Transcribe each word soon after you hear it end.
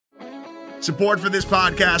Support for this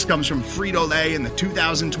podcast comes from Frito-Lay and the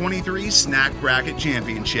 2023 Snack Bracket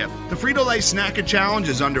Championship. The Frito-Lay Snack Challenge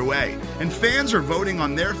is underway, and fans are voting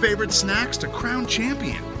on their favorite snacks to crown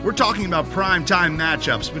champion. We're talking about prime-time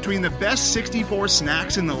matchups between the best 64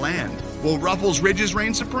 snacks in the land. Will Ruffles Ridges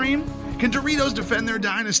reign supreme? Can Doritos defend their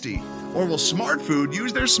dynasty? Or will Smart Food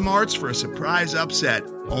use their smarts for a surprise upset?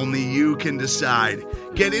 Only you can decide.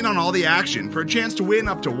 Get in on all the action for a chance to win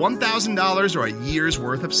up to $1,000 or a year's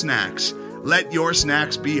worth of snacks. Let your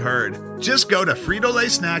snacks be heard. Just go to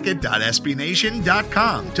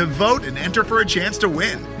fritolaysnacket.sbnation.com to vote and enter for a chance to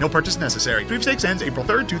win. No purchase necessary. Sweepstakes ends April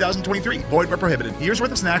 3rd, 2023. Void where prohibited. Year's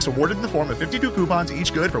worth of snacks awarded in the form of 52 coupons,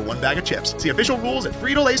 each good for one bag of chips. See official rules at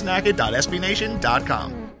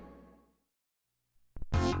fritolaysnacket.sbnation.com.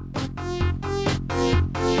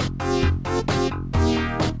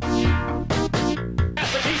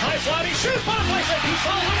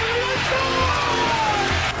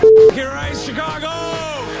 Here is Chicago!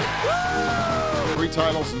 Woo! 3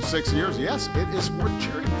 titles in 6 years. Yes, it is worth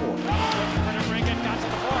cheering for. Got to the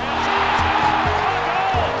forehand.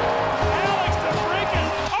 Alex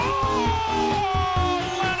DeBrincat. Oh,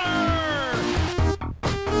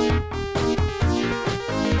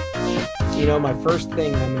 Leonard! You know, my first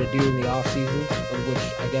thing I'm going to do in the offseason, which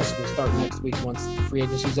I guess will start next week once the free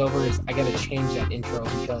agency's over, is I got to change that intro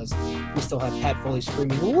because we still have Pat Foley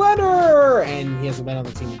screaming, Leonard! And he hasn't been on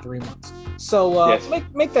the team in 3 months. So yes.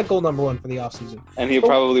 make that goal number one for the offseason. And he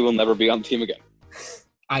probably will never be on the team again.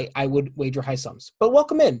 I would wager high sums. But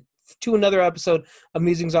welcome in to another episode of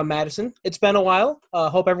Musings on Madison. It's been a while.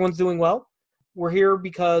 Hope everyone's doing well. We're here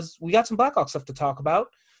because we got some Blackhawks stuff to talk about.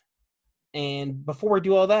 And before I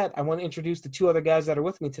do all that, I want to introduce the 2 other guys that are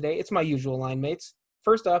with me today. It's my usual line mates.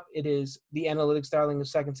 First up, it is the analytics darling of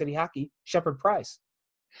Second City Hockey, Shepard Price.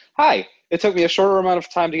 Hi. It took me a shorter amount of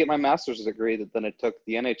time to get my master's degree than it took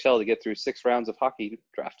the NHL to get through 6 rounds of hockey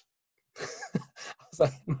draft. I was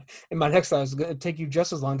like, in my next line, it's going to take you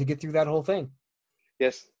just as long to get through that whole thing.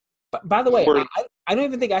 Yes. But by the way, I don't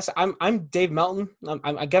even think I'm Dave Melton.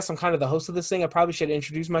 I guess I'm kind of the host of this thing. I probably should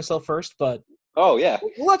introduce myself first, but oh, yeah.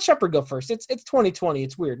 We'll let Shepard go first. It's 2020.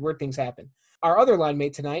 It's weird. Weird things happen. Our other line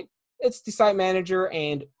mate tonight, it's the site manager,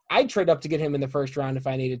 and I'd trade up to get him in the first round if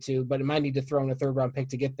I needed to, but I might need to throw in a third-round pick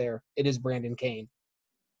to get there. It is Brandon Kane.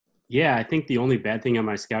 Yeah, I think the only bad thing on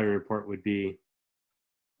my scouting report would be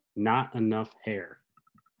not enough hair.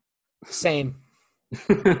 Same.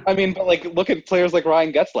 I mean, but look at players like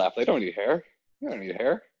Ryan Getzlaf. They don't need hair. They don't need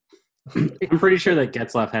hair. I'm pretty sure that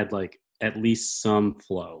Getzlaf had at least some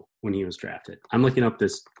flow when he was drafted. I'm looking up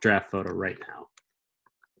this draft photo right now.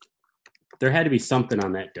 There had to be something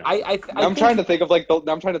on that guy. I'm trying to think of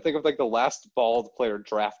the last bald player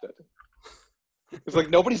drafted. It's like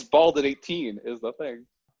nobody's bald at 18 is the thing.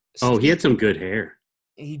 Oh, he had some good hair.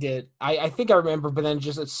 He did. I think I remember, but then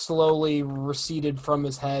just it slowly receded from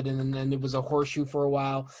his head, and then it was a horseshoe for a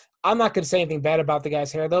while. I'm not going to say anything bad about the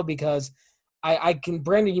guy's hair, though, because I can –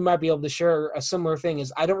 Brandon, you might be able to share a similar thing.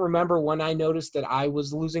 Is I don't remember when I noticed that I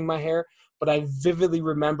was losing my hair, but I vividly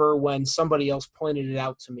remember when somebody else pointed it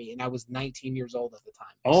out to me, and I was 19 years old at the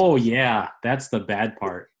time. Oh, yeah. That's the bad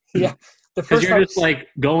part. Yeah. Because you're just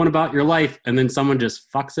going about your life, and then someone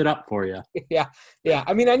just fucks it up for you. Yeah. Yeah.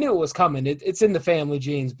 I mean, I knew it was coming. It's in the family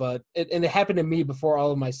genes, but it happened to me before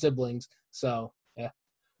all of my siblings. So, yeah.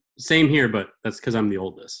 Same here, but that's because I'm the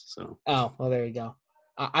oldest. So. Oh, well, there you go.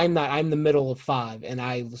 I'm not. I'm the middle of 5, and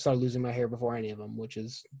I started losing my hair before any of them, which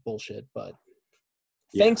is bullshit. But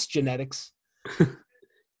thanks, genetics.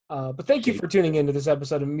 But thank you for tuning into this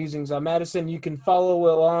episode of Musings on Madison. You can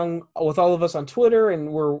follow along with all of us on Twitter,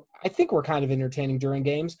 and I think we're kind of entertaining during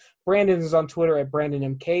games. Brandon is on Twitter at Brandon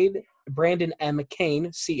M. Cain,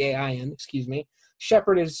 CAIN, excuse me.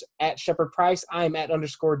 Shepard is at Shepard Price. I'm at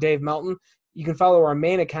 _Dave Melton. You can follow our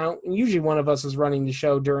main account, and usually one of us is running the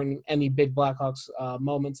show during any big Blackhawks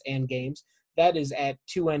moments and games. That is at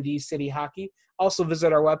 2ND City Hockey. Also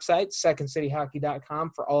visit our website,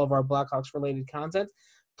 secondcityhockey.com, for all of our Blackhawks-related content.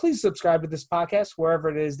 Please subscribe to this podcast wherever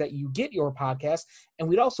it is that you get your podcast. And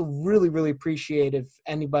we'd also really, really appreciate if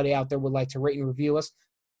anybody out there would like to rate and review us.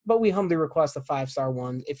 But we humbly request a 5-star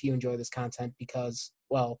one if you enjoy this content because,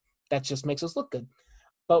 well, that just makes us look good.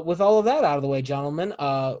 But with all of that out of the way, gentlemen,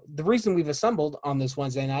 the reason we've assembled on this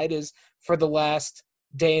Wednesday night is for the last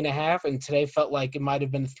day and a half, and today felt like it might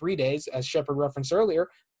have been 3 days, as Shepard referenced earlier,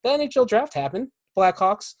 the NHL Draft happened.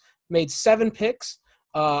 Blackhawks made 7 picks.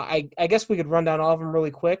 I guess we could run down all of them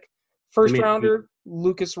really quick. First rounder,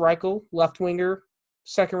 Lukas Reichel, left winger.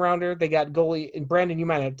 Second rounder, they got goalie. And Brandon, you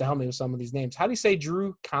might have to help me with some of these names. How do you say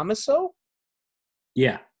Drew Commesso?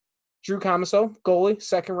 Yeah. Drew Commesso, goalie,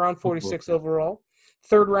 second round, 46 overall.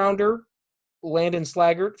 Third rounder, Landon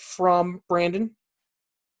Slaggert from Brandon.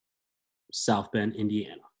 South Bend,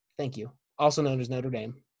 Indiana. Thank you. Also known as Notre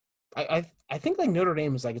Dame. I think like Notre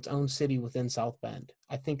Dame is like its own city within South Bend.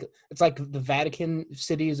 I think it's like the Vatican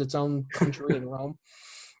City is its own country in Rome.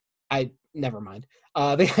 Never mind.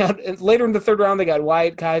 They had later in the third round they got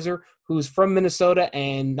Wyatt Kaiser, who's from Minnesota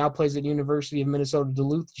and now plays at University of Minnesota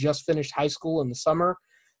Duluth. Just finished high school in the summer.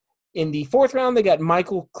 In the fourth round they got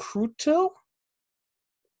Michael Kruto.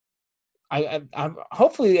 I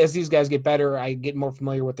hopefully as these guys get better, I get more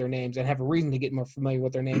familiar with their names and have a reason to get more familiar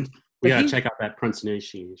with their names. We gotta check out that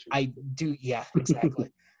pronunciation. I do, yeah, exactly.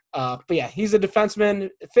 But yeah, he's a defenseman.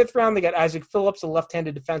 Fifth round, they got Isaac Phillips, a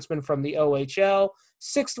left-handed defenseman from the OHL.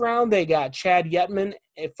 Sixth round, they got Chad Yetman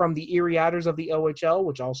from the Erie Otters of the OHL,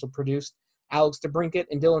 which also produced Alex DeBrincat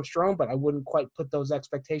and Dylan Strome, but I wouldn't quite put those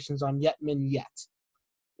expectations on Yetman yet.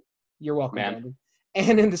 You're welcome, Brandon.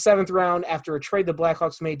 And in the seventh round, after a trade the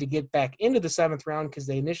Blackhawks made to get back into the seventh round because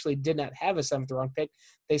they initially did not have a seventh-round pick,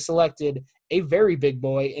 they selected a very big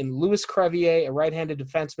boy in Louis Crevier, a right-handed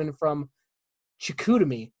defenseman from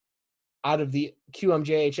Chicoutimi out of the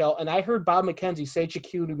QMJHL. And I heard Bob McKenzie say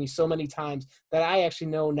Chicoutimi so many times that I actually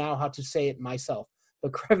know now how to say it myself.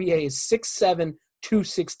 But Crevier is 6'7",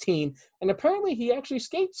 216, and apparently he actually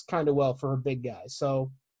skates kind of well for a big guy.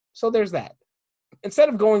 So there's that. Instead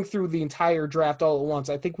of going through the entire draft all at once,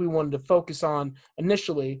 I think we wanted to focus on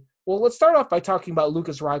initially. Well, let's start off by talking about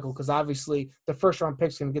Lukas Reichel because obviously the first-round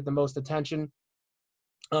pick's going to get the most attention.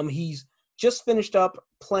 He's just finished up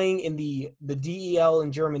playing in the DEL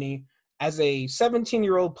in Germany as a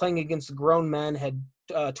 17-year-old playing against grown men, had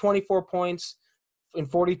 24 points in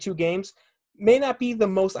 42 games. May not be the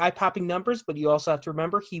most eye-popping numbers, but you also have to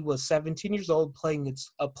remember he was 17 years old playing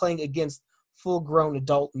against full-grown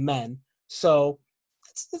adult men. So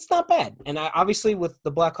it's not bad. And obviously with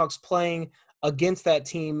the Blackhawks playing against that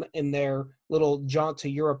team in their little jaunt to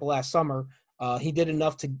Europe last summer, he did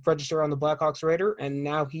enough to register on the Blackhawks radar, and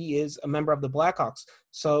now he is a member of the Blackhawks.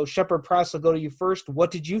 So, Shepard Press, I'll go to you first.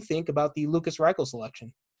 What did you think about the Lukas Reichel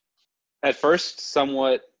selection? At first,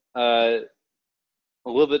 somewhat a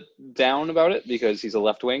little bit down about it because he's a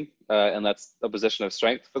left wing, and that's a position of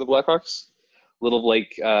strength for the Blackhawks. A little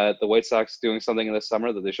like the White Sox doing something in the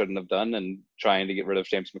summer that they shouldn't have done and trying to get rid of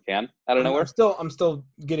James McCann out of nowhere. I'm still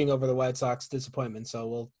getting over the White Sox disappointment, so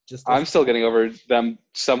we'll just. I'm still getting over them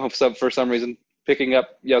for some reason picking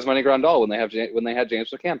up Yasmani Grandal when they had James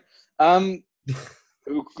McCann,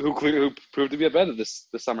 who proved to be a better this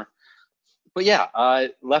summer. But yeah,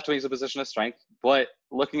 left wing is a position of strength. But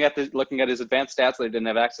looking at his advanced stats that I didn't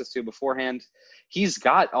have access to beforehand, he's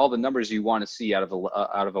got all the numbers you want to see out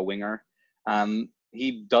of a winger.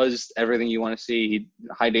 He does everything you want to see.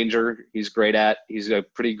 High danger, he's great at. He's a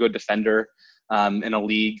pretty good defender in a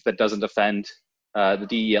league that doesn't defend. The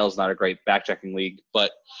DEL is not a great back-checking league,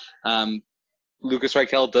 but Lukas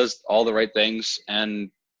Reichel does all the right things, and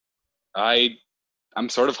I'm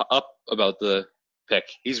sort of up about the pick.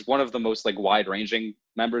 He's one of the most wide-ranging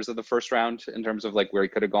members of the first round in terms of where he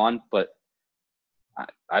could have gone, but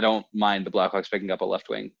I don't mind the Blackhawks picking up a left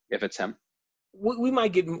wing if it's him. We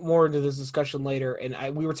might get more into this discussion later,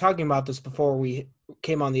 and we were talking about this before we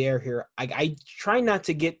came on the air here. I try not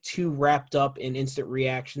to get too wrapped up in instant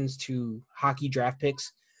reactions to hockey draft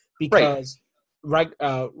picks because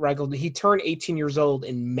Reichel, he turned 18 years old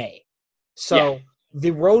in May. So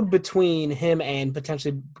the road between him and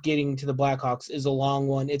potentially getting to the Blackhawks is a long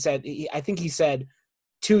one. I think he said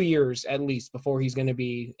 2 years at least before he's going to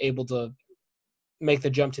be able to make the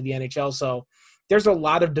jump to the NHL. So there's a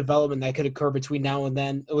lot of development that could occur between now and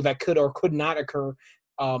then, or that could or could not occur.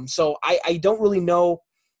 So I don't really know,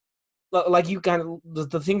 like you kind of,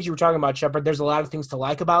 the things you were talking about, Shepard, there's a lot of things to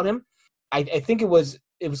like about him. I think it was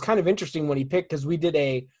kind of interesting when he picked, because we did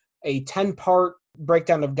a 10-part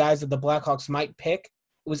breakdown of guys that the Blackhawks might pick.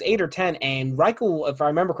 It was 8 or 10, and Reichel, if I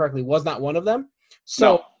remember correctly, was not one of them. So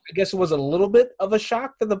no. I guess it was a little bit of a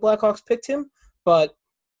shock that the Blackhawks picked him, but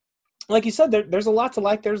like you said, there's a lot to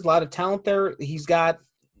like. There's a lot of talent there. He's got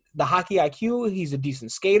the hockey IQ. He's a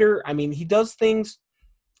decent skater. I mean, he does things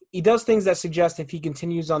that suggest if he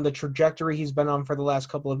continues on the trajectory he's been on for the last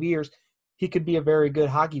couple of years, he could be a very good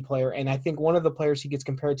hockey player. And I think one of the players he gets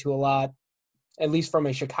compared to a lot, at least from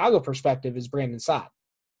a Chicago perspective, is Brandon Saad.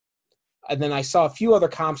 And then I saw a few other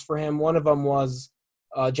comps for him. One of them was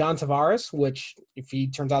John Tavares, which if he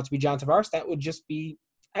turns out to be John Tavares, that would just be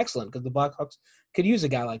excellent because the Blackhawks could use a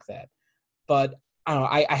guy like that. But I don't know.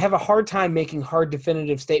 I have a hard time making hard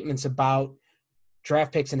definitive statements about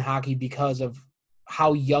draft picks in hockey because of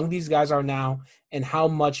how young these guys are now and how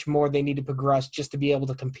much more they need to progress just to be able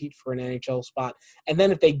to compete for an NHL spot. And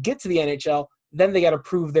then if they get to the NHL, then they got to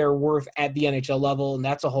prove their worth at the NHL level, and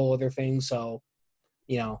that's a whole other thing. So,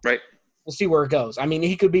 Right. we'll see where it goes. I mean,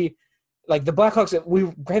 he could be like the Blackhawks.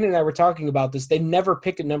 Brandon and I were talking about this. They never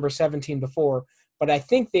picked at number 17 before, but I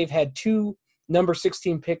think they've had 2 number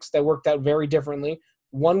 16 picks that worked out very differently.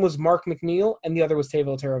 One was Mark McNeil, and the other was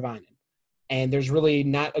Teuvo Teravainen. And there's really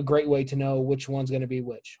not a great way to know which one's going to be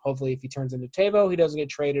which. Hopefully, if he turns into Teuvo, he doesn't get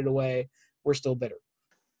traded away. We're still bitter.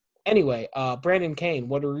 Anyway, Brandon Kane,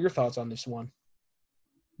 what are your thoughts on this one?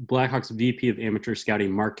 Blackhawks VP of Amateur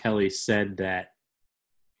Scouting, Mark Kelly, said that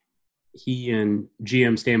he and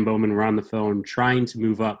GM Stan Bowman were on the phone trying to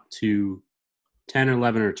move up to 10,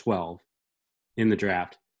 11, or 12 in the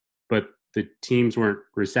draft, but the teams weren't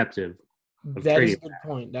receptive. That is a good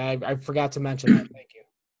point. I forgot to mention that. Thank you.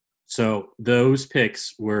 So those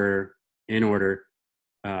picks were in order.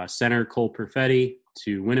 Center Cole Perfetti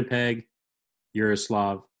to Winnipeg,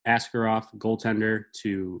 Yaroslav Askarov, goaltender,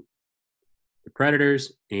 to the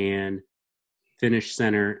Predators, and Finnish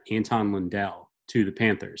center Anton Lundell to the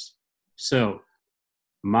Panthers. So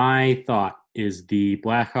my thought is the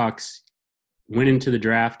Blackhawks went into the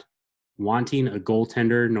draft wanting a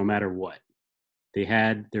goaltender no matter what. They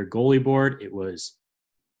had their goalie board. It was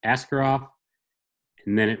Askarov,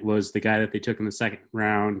 and then it was the guy that they took in the second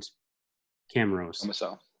round, Camrose.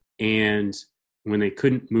 Commesso. And when they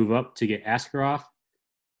couldn't move up to get Askarov,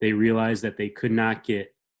 they realized that they could not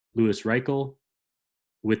get Lukas Reichel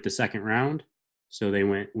with the second round. So they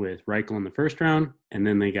went with Reichel in the first round, and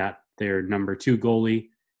then they got their number 2 goalie.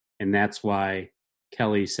 And that's why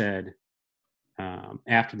Kelly said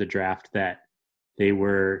after the draft that they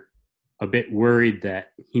were a bit worried that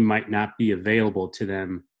he might not be available to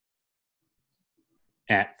them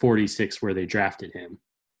at 46 where they drafted him.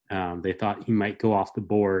 They thought he might go off the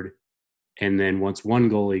board. And then once one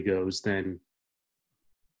goalie goes, then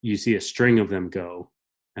you see a string of them go.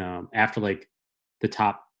 After like the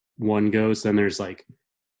top one goes, then there's like,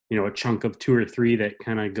 a chunk of 2 or 3 that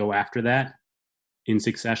kind of go after that in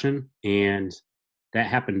succession. And that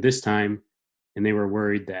happened this time. And they were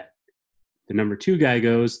worried that the number 2 guy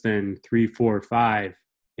goes, then 3, 4, 5,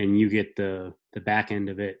 and you get the back end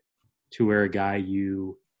of it to where a guy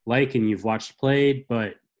you like and you've watched played,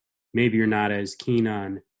 but maybe you're not as keen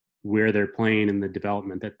on where they're playing and the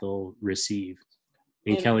development that they'll receive.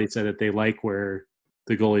 And Kelly said that they like where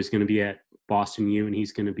the goalie's going to be at Boston U, and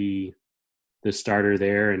he's going to be the starter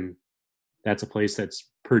there. And that's a place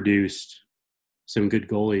that's produced some good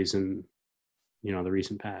goalies in, the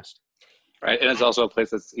recent past. Right, and it's also a place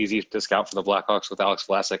that's easy to scout for the Blackhawks with Alex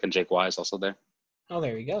Vlasic and Jake Wise also there. Oh,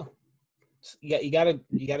 there you go. You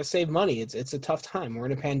gotta save money. It's a tough time. We're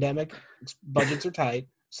in a pandemic. Budgets are tight.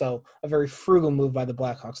 So a very frugal move by the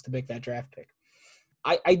Blackhawks to make that draft pick.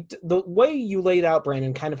 The way you laid out,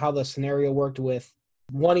 Brandon, kind of how the scenario worked with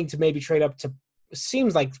wanting to maybe trade up to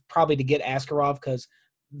seems like probably to get Askarov, because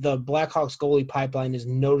the Blackhawks goalie pipeline is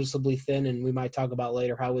noticeably thin, and we might talk about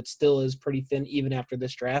later how it still is pretty thin even after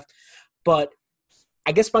this draft. But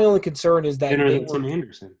I guess my only concern is that thinner than Tim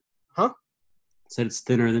Anderson. Huh? Said it's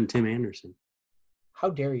thinner than Tim Anderson. How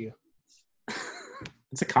dare you?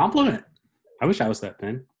 It's a compliment. I wish I was that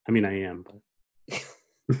thin. I mean, I am, but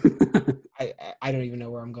I don't even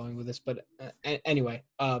know where I'm going with this. But anyway,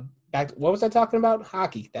 back to, what was I talking about?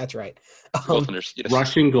 Hockey. That's right. Goaltenders, yes.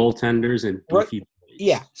 Russian goaltenders and beefy.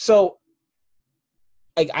 Yeah. So,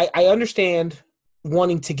 I understand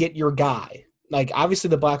wanting to get your guy. Like, obviously,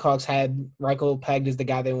 the Blackhawks had Reichel pegged as the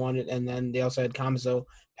guy they wanted, and then they also had Commesso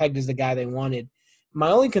pegged as the guy they wanted. My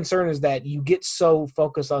only concern is that you get so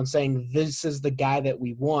focused on saying this is the guy that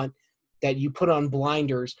we want that you put on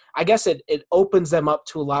blinders. I guess it opens them up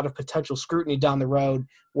to a lot of potential scrutiny down the road,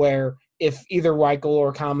 where if either Reichel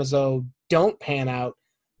or Commesso don't pan out,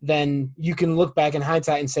 then you can look back in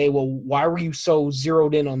hindsight and say, well, why were you so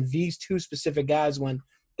zeroed in on these 2 specific guys when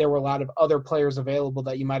there were a lot of other players available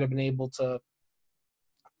that you might have been able to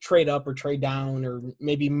trade up or trade down or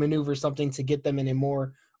maybe maneuver something to get them in a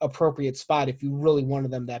more appropriate spot if you really wanted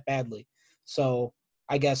them that badly. So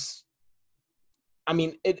I guess, I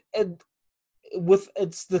mean, it's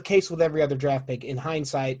the case with every other draft pick. In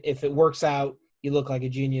hindsight, if it works out, you look like a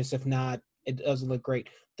genius. If not, it doesn't look great.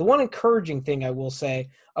 The one encouraging thing I will say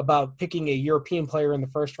about picking a European player in the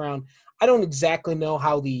first round, I don't exactly know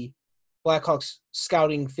how the Blackhawks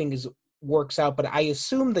scouting thing works out, but I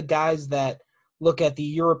assume the guys that look at the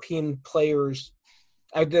European players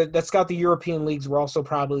that scout the European leagues were also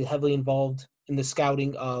probably heavily involved in the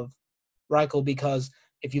scouting of Reichel, because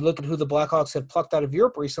if you look at who the Blackhawks have plucked out of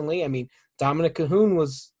Europe recently, I mean, Dominic Cahoon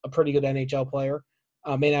was a pretty good NHL player.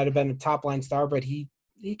 May not have been a top-line star, but he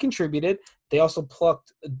contributed. They also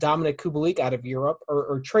plucked Dominic Kubalik out of Europe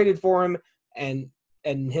or traded for him and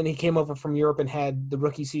he came over from Europe and had the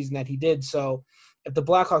rookie season that he did. So if the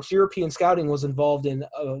Blackhawks European scouting was involved in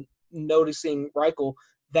noticing Reichel,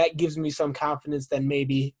 that gives me some confidence that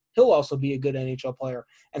maybe he'll also be a good NHL player,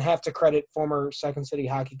 and have to credit former Second City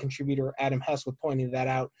Hockey contributor Adam Hess with pointing that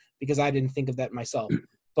out, because I didn't think of that myself.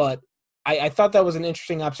 But I thought that was an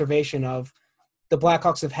interesting observation of the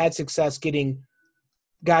Blackhawks have had success getting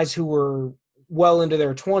guys who were well into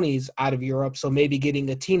their 20s out of Europe, so maybe getting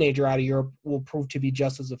a teenager out of Europe will prove to be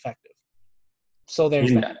just as effective. So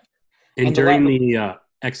there's that. And during the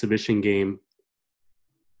exhibition game,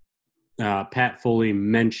 Pat Foley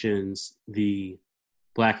mentions the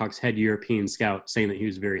Blackhawks head European scout saying that he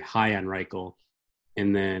was very high on Reichel.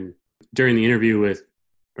 And then during the interview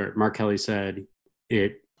Mark Kelly said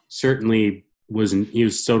it certainly wasn't, he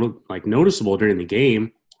was so noticeable during the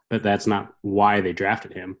game, but that's not why they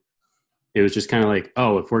drafted him. It was just kind of like,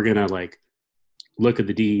 oh, if we're going to look at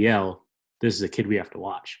the DEL, this is a kid we have to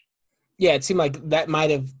watch. Yeah, it seemed like that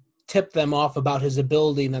might have tipped them off about his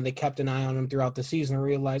ability, and then they kept an eye on him throughout the season and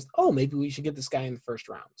realized, oh, maybe we should get this guy in the first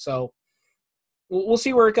round. So we'll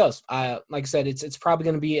see where it goes. Like I said, it's probably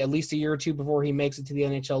going to be at least a year or two before he makes it to the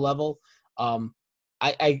NHL level.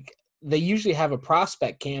 They usually have a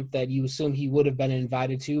prospect camp that you assume he would have been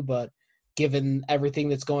invited to, but given everything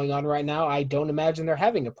that's going on right now, I don't imagine they're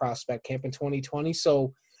having a prospect camp in 2020.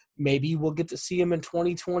 So maybe we'll get to see him in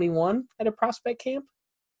 2021 at a prospect camp.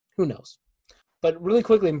 Who knows? But really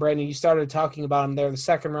quickly, Brandon, you started talking about him there, the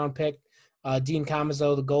second-round pick, Drew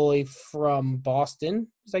Commesso, the goalie from Boston.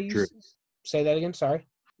 Is that you? Drew. Say that again? Sorry.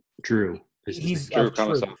 Drew. Drew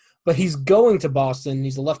Commesso. But he's going to Boston.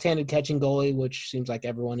 He's a left-handed catching goalie, which seems like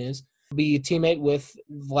everyone is. Be a teammate with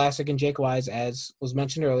Vlasic and Jake Wise, as was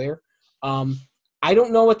mentioned earlier. I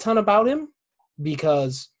don't know a ton about him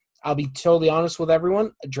because I'll be totally honest with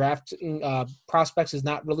everyone. Drafting prospects is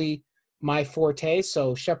not really my forte.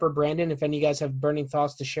 So Shepard, Brandon, if any of you guys have burning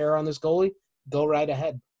thoughts to share on this goalie, go right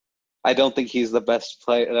ahead. I don't think he's the best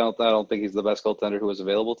player. I don't think he's the best goaltender who was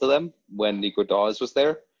available to them when Nico Dawes was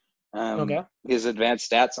there. Okay. His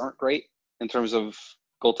advanced stats aren't great in terms of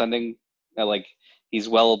goaltending. He's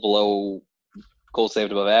well below goal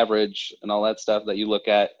saved above average and all that stuff that you look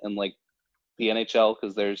at in the NHL,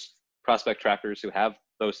 because there's prospect trackers who have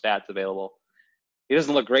those stats available. He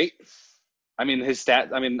doesn't look great. I mean, his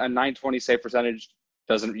stats, a 920 save percentage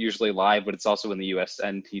doesn't usually lie, but it's also in the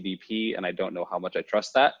USNTDP, and I don't know how much I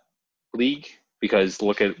trust that league, because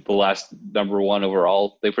look at the last number one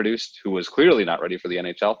overall they produced, who was clearly not ready for the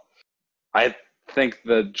NHL. I think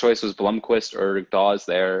the choice was Blomqvist or Dawes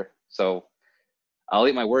there, so I'll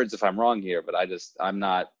eat my words if I'm wrong here, but I'm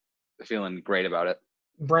not feeling great about it.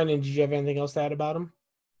 Brandon, did you have anything else to add about him?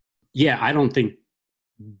 Yeah, I don't think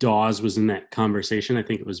Dawes was in that conversation. I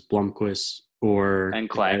think it was Blomqvist and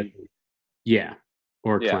Klang.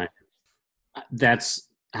 Klang. That's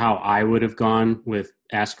how I would have gone with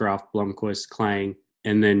Askarov, Blomqvist, Klang,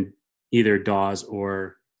 and then either Dawes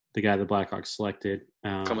or the guy the Blackhawks selected.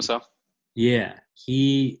 Commesso? Yeah.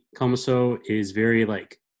 Commesso is very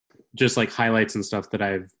just highlights and stuff that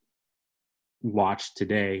I've watched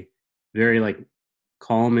today. Very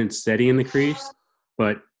calm and steady in the crease,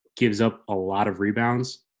 but gives up a lot of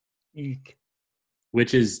rebounds. Eek.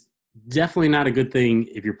 Which is definitely not a good thing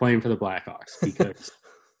if you're playing for the Blackhawks, because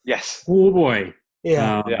yes. Oh boy.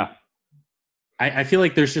 Yeah. I feel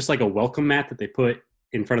like there's just a welcome mat that they put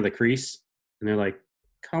in front of the crease, and they're like,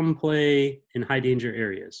 come play in high danger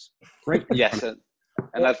areas. Right. Yes.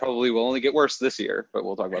 And that probably will only get worse this year, but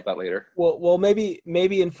we'll talk about that later. Well, maybe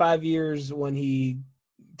in 5 years when he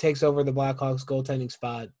takes over the Blackhawks goaltending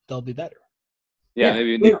spot, they'll be better. Yeah,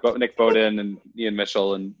 maybe Nick Bowden and Ian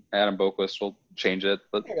Mitchell and Adam Boquist will change it.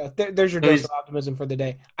 But there's your dose of optimism for the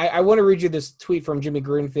day. I want to read you this tweet from Jimmy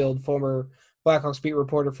Greenfield, former Blackhawks beat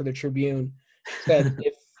reporter for the Tribune. Said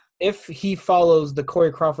if he follows the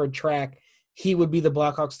Corey Crawford track, he would be the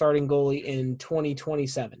Blackhawks starting goalie in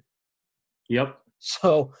 2027. Yep.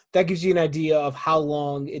 So that gives you an idea of how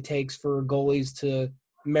long it takes for goalies to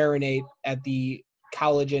marinate at the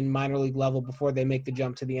college and minor league level before they make the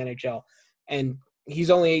jump to the NHL. And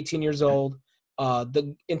he's only 18 years old.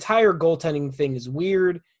 The entire goaltending thing is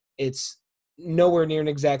weird. It's nowhere near an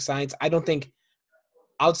exact science. I don't think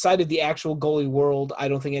outside of the actual goalie world, I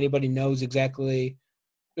don't think anybody knows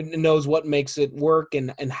what makes it work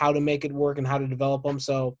and how to make it work and how to develop them.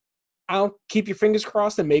 So I'll keep your fingers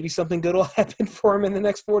crossed and maybe something good will happen for him in the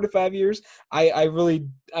next 4 to 5 years. I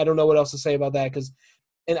don't know what else to say about that, because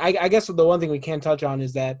I guess the one thing we can touch on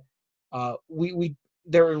is that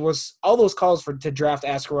there was all those calls to draft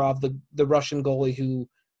Askarov, the Russian goalie who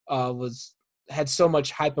had so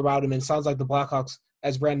much hype about him, and sounds like the Blackhawks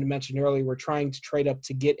as Brandon mentioned earlier, were trying to trade up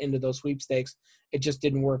to get into those sweepstakes. It just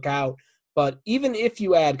didn't work out. But even if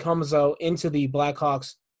you add Commesso into the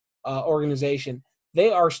Blackhawks organization,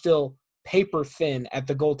 they are still paper thin at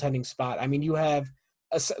the goaltending spot. I mean, you have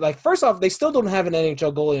first off, they still don't have an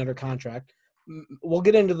NHL goalie under contract. We'll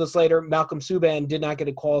get into this later. Malcolm Subban did not get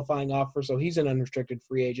a qualifying offer, so he's an unrestricted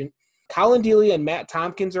free agent. Colin Delia and Matt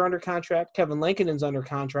Tompkins are under contract. Kevin Lankinen's under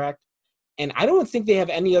contract. And I don't think they have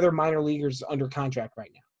any other minor leaguers under contract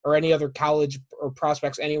right now, or any other college or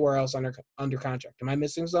prospects anywhere else under contract. Am I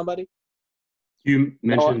missing somebody? You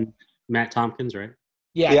mentioned Matt Tompkins, right?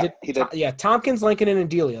 Yeah, he did. Yeah, Tompkins, Lankinen, and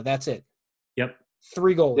Delia. That's it. Yep.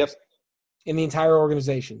 3 goalies. Yep. In the entire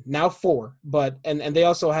organization. Now 4, but and they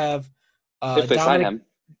also have if they sign him.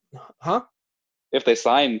 Huh? If they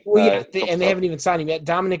sign they haven't even signed him yet.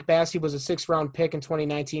 Dominic Bass, he was a 6th-round pick in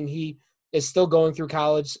 2019. He is still going through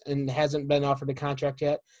college and hasn't been offered a contract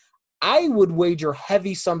yet. I would wager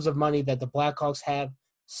heavy sums of money that the Blackhawks have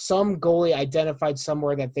some goalie identified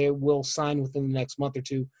somewhere that they will sign within the next month or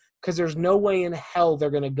two, because there's no way in hell they're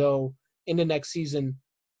going to go into next season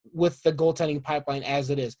with the goaltending pipeline as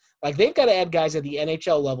it is. Like, they've got to add guys at the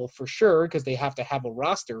NHL level for sure, because they have to have a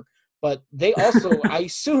roster. But they also, I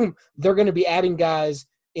assume, they're going to be adding guys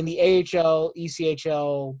in the AHL,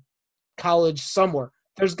 ECHL, college somewhere.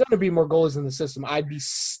 There's going to be more goalies in the system. I'd be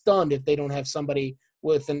stunned if they don't have somebody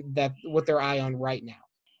with their eye on right now.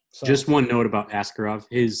 So, just one note about Askarov.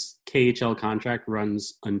 His KHL contract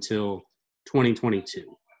runs until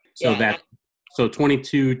 2022. So yeah, so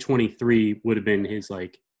 22-23 would have been his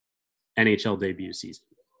NHL debut season.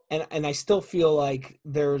 And I still feel like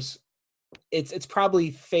it's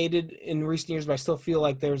probably faded in recent years, but I still feel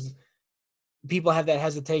like people have that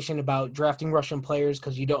hesitation about drafting Russian players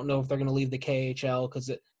because you don't know if they're going to leave the KHL,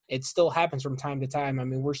 because it still happens from time to time. I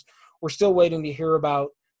mean, we're still waiting to hear about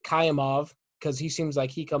Kayamov, because he seems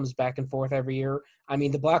like he comes back and forth every year. I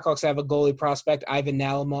mean, the Blackhawks have a goalie prospect, Ivan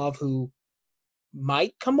Nalimov, who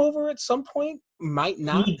might come over at some point, might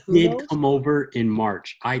not. He Who did knows? come over in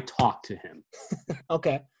March. I talked to him.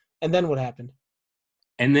 Okay. And then what happened?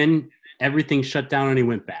 And then everything shut down and he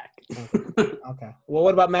went back. Okay. Well,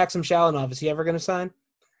 what about Maxim Shalinov? Is he ever going to sign?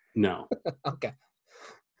 No. Okay.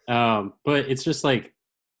 But it's just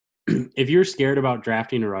if you're scared about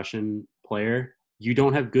drafting a Russian player, you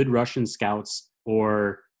don't have good Russian scouts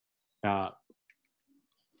or,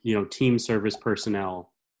 team service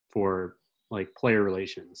personnel for player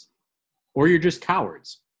relations, or you're just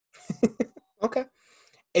cowards. Okay.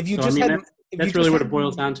 If you that's really what it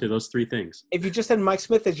boils down to, those 3 things. If you just had Mike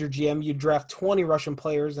Smith as your GM, you'd draft 20 Russian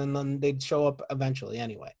players and then they'd show up eventually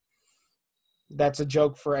anyway. That's a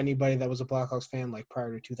joke for anybody that was a Blackhawks fan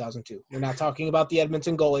prior to 2002. We're not talking about the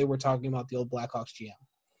Edmonton goalie. We're talking about the old Blackhawks GM.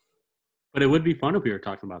 But it would be fun if we were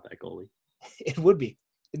talking about that goalie. It would be.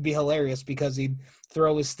 It'd be hilarious because he'd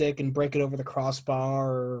throw his stick and break it over the crossbar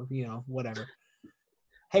or, whatever.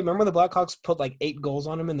 Hey, remember the Blackhawks put 8 goals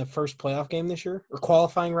on him in the first playoff game this year? Or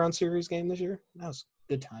qualifying round series game this year? That was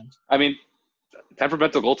good times. I mean,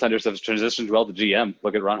 temperamental goaltenders have transitioned well to GM.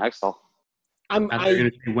 Look at Ron Hextall. They're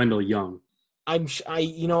going to be Wendell Young.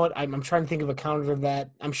 You know what? I'm trying to think of a counter to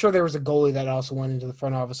that. I'm sure there was a goalie that also went into the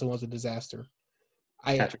front office and was a disaster.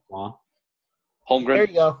 Patrick Law. Holmgren. There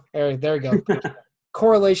you go. There you go.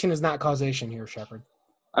 Correlation is not causation here, Shepard.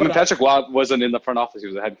 I mean, Patrick Waugh wasn't in the front office. He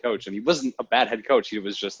was a head coach, and he wasn't a bad head coach. He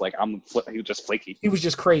was just he was just flaky. He was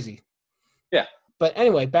just crazy. Yeah. But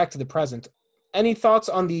anyway, back to the present. Any thoughts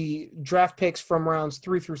on the draft picks from rounds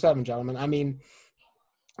 3 through 7, gentlemen? I mean,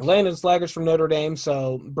 Landon Slaggers from Notre Dame,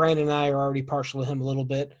 so Brandon and I are already partial to him a little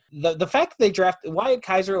bit. The fact that they draft Wyatt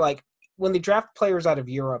Kaiser, when they draft players out of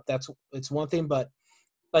Europe, it's one thing, but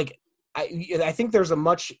I think there's a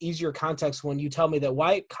much easier context when you tell me that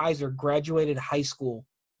Wyatt Kaiser graduated high school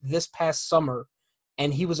this past summer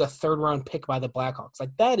and he was a 3rd-round pick by the Blackhawks.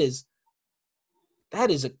 That is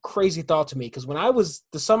a crazy thought to me, because when I was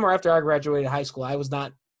the summer after I graduated high school, I was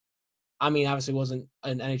not – obviously wasn't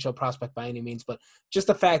an NHL prospect by any means, but just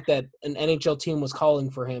the fact that an NHL team was calling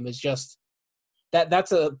for him is just –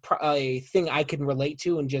 that's a thing I can relate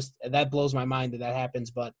to, and just that blows my mind that happens.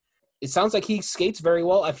 But it sounds like he skates very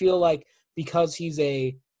well. I feel like because he's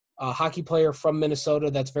a hockey player from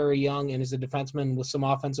Minnesota that's very young and is a defenseman with some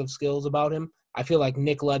offensive skills about him, I feel like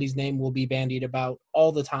Nick Leddy's name will be bandied about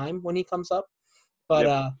all the time when he comes up.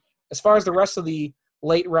 But as far as the rest of the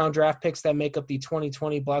late-round draft picks that make up the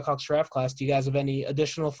 2020 Blackhawks draft class, do you guys have any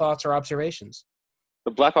additional thoughts or observations?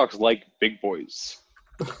 The Blackhawks like big boys.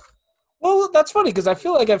 Well, that's funny because I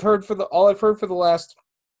feel like I've heard for the last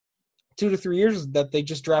 2 to 3 years is that they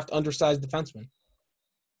just draft undersized defensemen.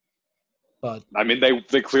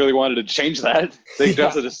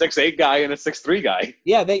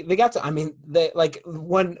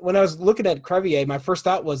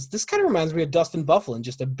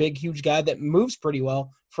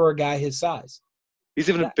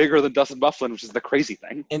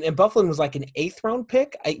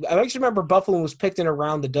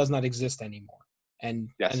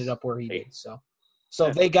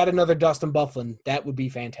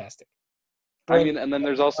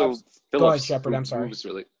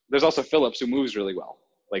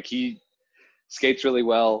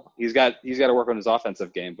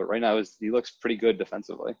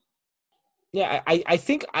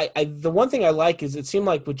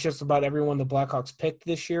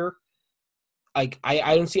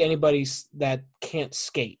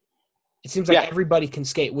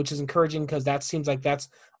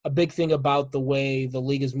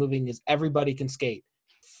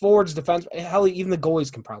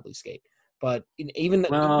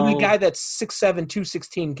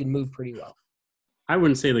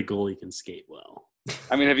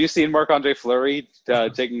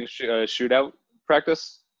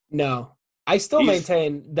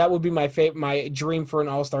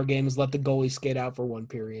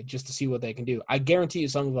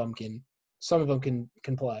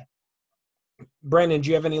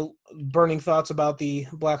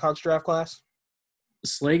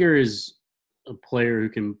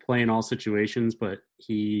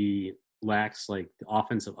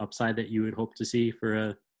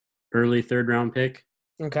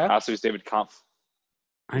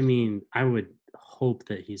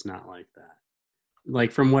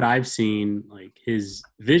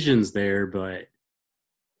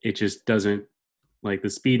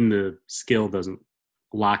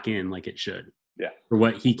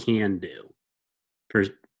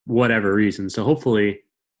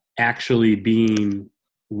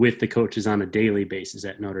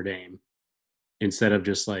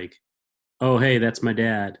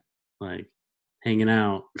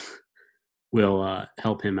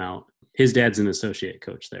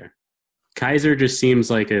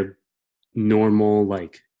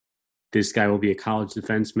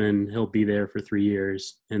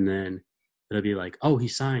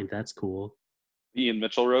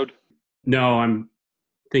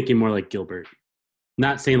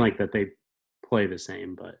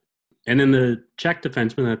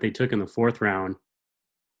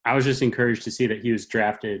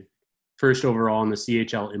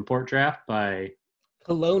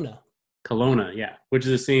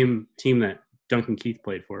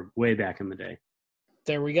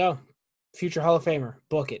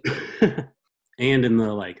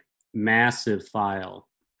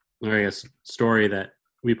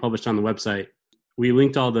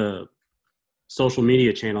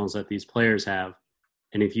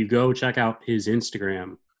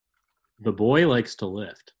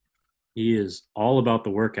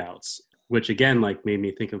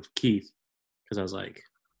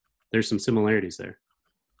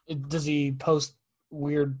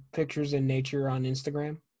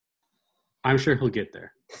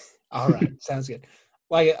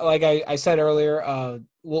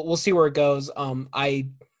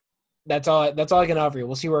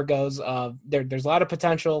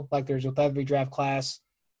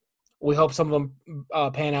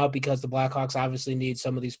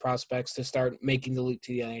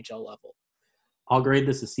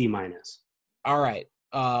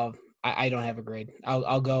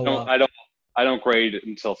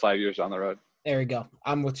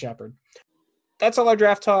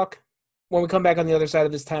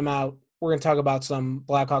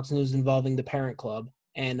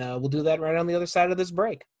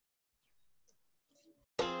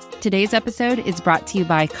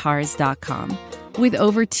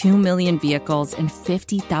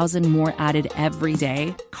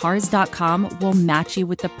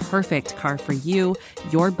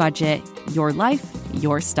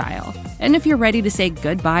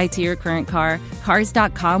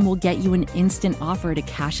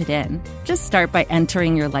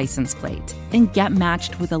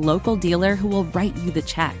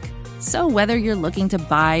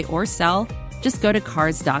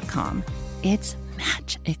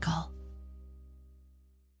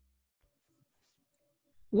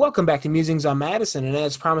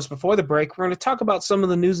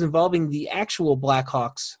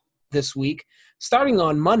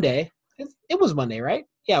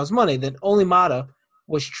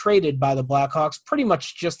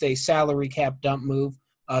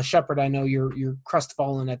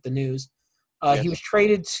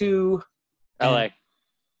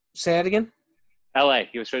 Say that again. LA.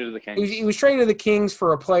 He was traded to the Kings. He was traded to the Kings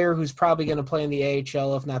for a player who's probably going to play in the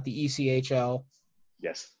AHL, if not the ECHL.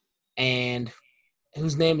 Yes. And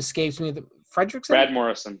whose name escapes me. Fredrickson? Brad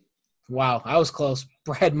Morrison. Wow, I was close.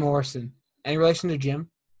 Brad Morrison. Any relation to Jim?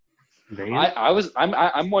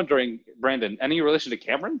 I'm wondering, Brandon, any relation to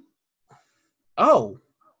Cameron? Oh.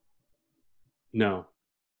 No.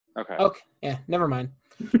 Okay. Yeah, never mind.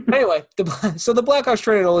 Anyway, so the Blackhawks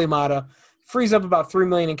traded Olli Maatta, frees up about $3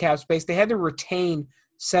 million in cap space. They had to retain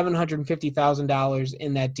 $750,000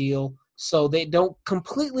 in that deal, so they don't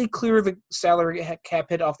completely clear the salary cap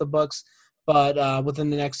hit off the books. But within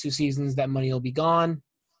the next 2 seasons, that money will be gone,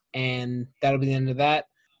 and that'll be the end of that.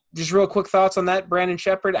 Just real quick thoughts on that, Brandon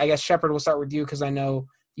Shepard. I guess Shepard, we'll start with you because I know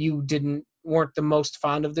you weren't the most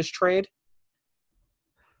fond of this trade.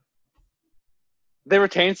 They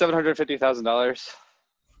retained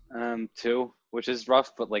 $750,000 too, which is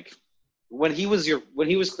rough. But like when he was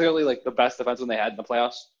clearly like the best defenseman they had in the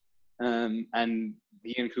playoffs, and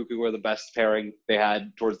he and Cuckoo were the best pairing they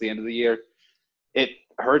had towards the end of the year. It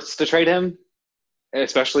hurts to trade him,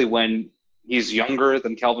 especially when he's younger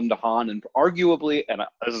than Calvin DeHaan and arguably, and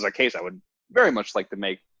this is a case I would very much like to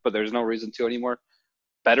make, but there's no reason to anymore,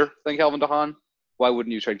 better than Calvin DeHaan. Why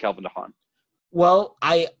wouldn't you trade Calvin DeHaan? Well,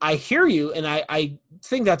 I hear you, and I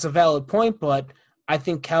think that's a valid point, but I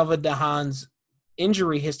think Calvin DeHaan's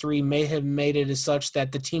injury history may have made it as such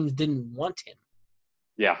that the teams didn't want him.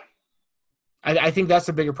 Yeah. I think that's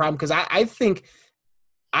a bigger problem because I think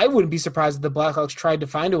I wouldn't be surprised if the Blackhawks tried to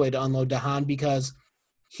find a way to unload DeHaan because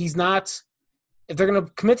he's not – if they're going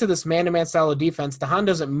to commit to this man-to-man style of defense, DeHaan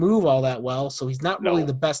doesn't move all that well, so he's not really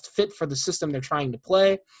the best fit for the system they're trying to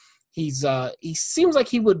play. He seems like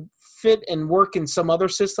he would fit and work in some other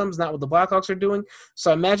systems, not what the Blackhawks are doing.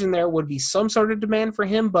 So I imagine there would be some sort of demand for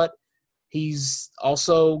him, but he's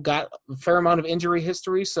also got a fair amount of injury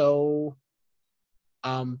history. So,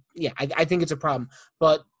 I think it's a problem.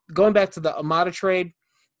 But going back to the Maatta trade,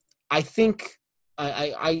 I think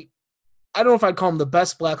I don't know if I'd call him the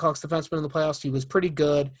best Blackhawks defenseman in the playoffs. He was pretty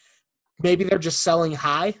good. Maybe they're just selling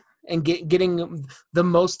high and getting the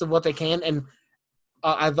most of what they can. And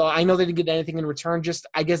I know they didn't get anything in return. Just,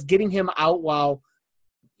 I guess, getting him out while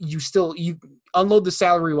you unload the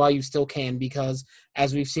salary while you still can, because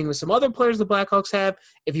as we've seen with some other players the Blackhawks have,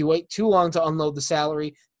 if you wait too long to unload the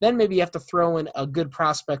salary, then maybe you have to throw in a good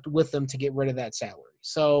prospect with them to get rid of that salary.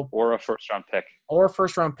 So or a first-round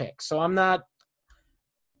pick. So I'm not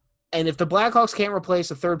 – and if the Blackhawks can't replace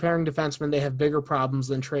a third-pairing defenseman, they have bigger problems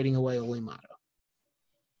than trading away Olli Maatta.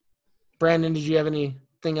 Brandon, did you have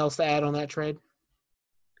anything else to add on that trade?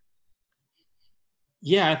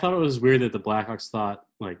 Yeah, I thought it was weird that the Blackhawks thought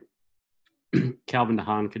like Calvin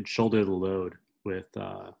DeHaan could shoulder the load with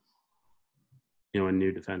a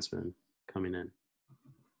new defenseman coming in.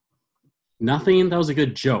 Nothing. That was a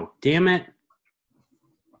good joke. Damn it.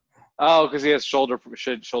 Oh, because he has shoulder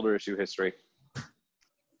issue history.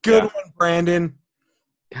 Good one, Brandon.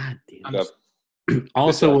 God damn Yep. it.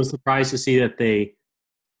 Also was surprised to see that they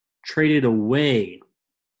traded away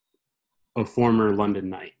a former London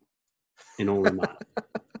Knight in Olli Maatta.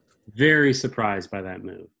 Very surprised by that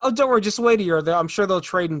move. Oh, don't worry. Just wait a year. I'm sure they'll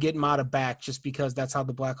trade and get Maatta back just because that's how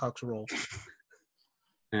the Blackhawks roll.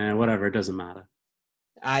 Whatever. It doesn't matter.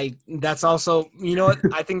 That's also, you know what?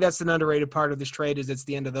 I think that's an underrated part of this trade is it's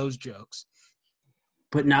the end of those jokes.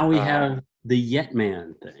 But now we have the Yet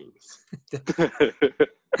Man things.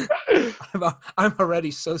 I'm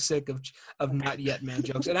already so sick of not Yet Man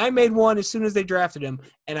jokes. And I made one as soon as they drafted him,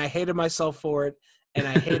 and I hated myself for it, and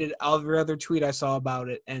I hated every other tweet I saw about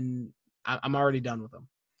it, and I'm already done with them.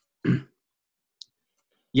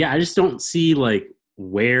 Yeah, I just don't see, like,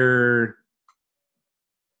 where,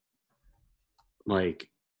 like,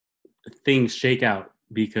 things shake out,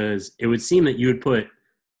 because it would seem that you would put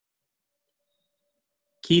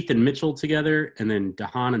Keith and Mitchell together and then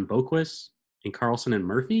DeHaan and Boquist and Carlson and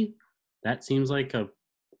Murphy. That seems like a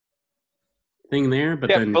thing there.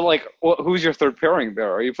 But who's your third pairing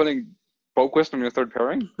there? Are you putting Boquist on your third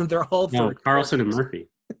pairing? They're all third. No, Carlson and Murphy.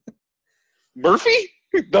 Murphy?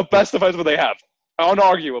 The best defenseman they have.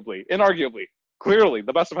 Inarguably. Clearly,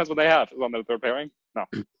 the best defenseman they have is on their third pairing. No.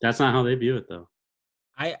 That's not how they view it, though.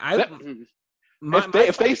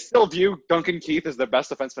 If they still view Duncan Keith as their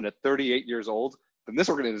best defenseman at 38 years old, then this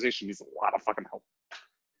organization needs a lot of fucking help.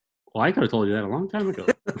 Well, I could have told you that a long time ago.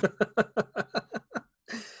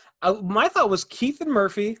 My thought was Keith and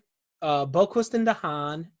Murphy, Boquist and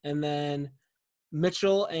DeHaan, and then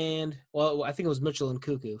Mitchell and, well, I think it was Mitchell and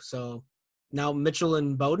Cuckoo. So now Mitchell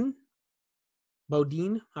and Bodine,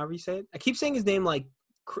 however you say it. I keep saying his name like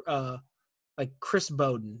Chris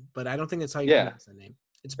Bowden, but I don't think that's how you pronounce that name.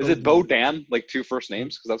 Is it Bo Dan, like 2 first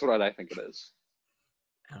names? Because that's what I think it is.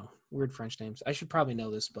 Oh, weird French names. I should probably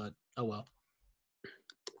know this, but oh well.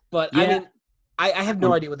 But Yeah. I mean, I have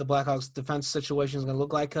no idea what the Blackhawks defense situation is going to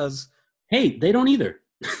look like because Hey, they don't either.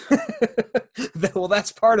 well,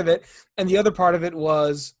 that's part of it. And the other part of it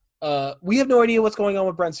was we have no idea what's going on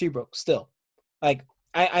with Brent Seabrook still. Like,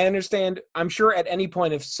 I understand. I'm sure at any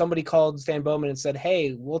point if somebody called Stan Bowman and said,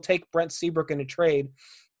 hey, we'll take Brent Seabrook in a trade,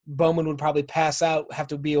 Bowman would probably pass out, have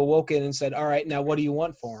to be awoken and said, all right, now what do you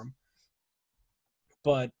want for him?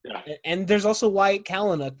 But and there's also Wyatt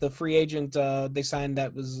Kalynuk, the free agent they signed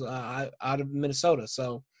that was out of Minnesota.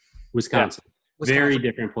 So Wisconsin. Very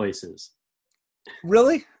different places.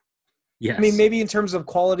 Really? Yes. I mean, maybe in terms of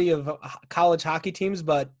quality of college hockey teams,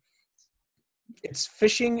 but it's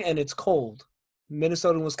fishing and it's cold.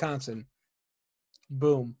 Minnesota and Wisconsin.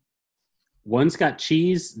 Boom. One's got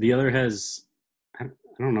cheese. The other has, I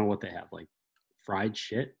don't know what they have, like fried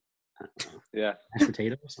shit. I don't know. Yeah. Mashed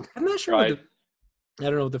potatoes. I'm not sure. Fried. I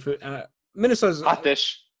don't know what the food. Minnesota's Hot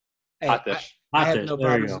dish. Hey, Hot dish. I have Hot no dish.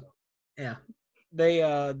 There you problems. go.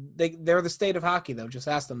 Yeah, they're the state of hockey though. Just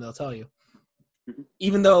ask them; they'll tell you.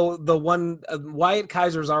 Even though the one Wyatt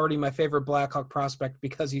Kaiser is already my favorite Blackhawk prospect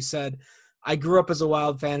because he said, "I grew up as a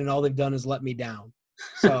Wild fan, and all they've done is let me down."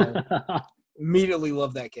 So immediately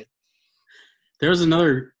love that kid. There was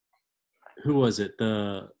another. Who was it?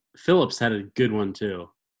 The Phillips had a good one too.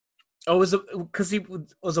 Oh, was it because he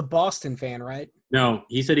was a Boston fan, right? No,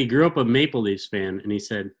 he said he grew up a Maple Leafs fan, and he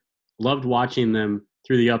said loved watching them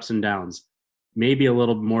through the ups and downs. Maybe a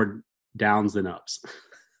little more downs than ups.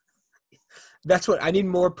 That's what I need,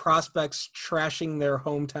 more prospects trashing their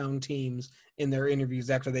hometown teams in their interviews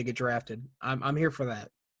after they get drafted. I'm here for that.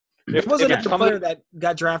 It wasn't a player that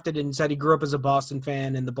got drafted and said he grew up as a Boston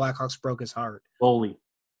fan and the Blackhawks broke his heart. Goalie.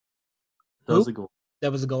 That was a goal.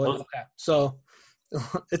 That was a goalie? Okay. So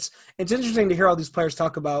it's interesting to hear all these players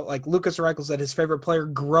talk about, like Lukas Reichel said his favorite player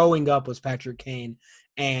growing up was Patrick Kane.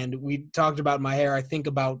 And we talked about my hair. I think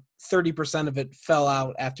about 30% of it fell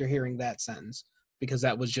out after hearing that sentence because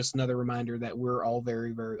that was just another reminder that we're all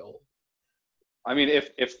very, very old. I mean,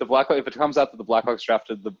 if it comes out that the Blackhawks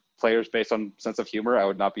drafted the players based on sense of humor, I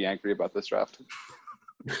would not be angry about this draft.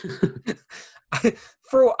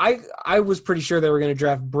 I was pretty sure they were going to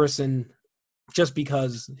draft Brisson just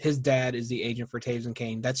because his dad is the agent for Taves and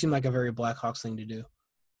Kane. That seemed like a very Blackhawks thing to do.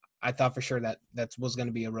 I thought for sure that was going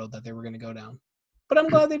to be a road that they were going to go down. But I'm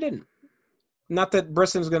glad they didn't. Not that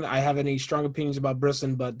Brisson's going to – I have any strong opinions about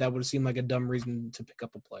Brisson, but that would have seemed like a dumb reason to pick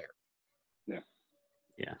up a player.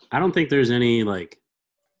 Yeah. I don't think there's any,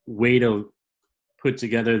 way to put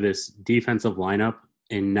together this defensive lineup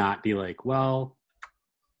and not be like, well,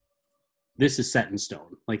 this is set in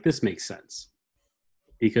stone. Like, this makes sense.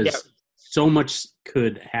 Because so much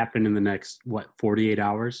could happen in the next, 48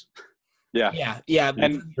 hours? Yeah. Yeah.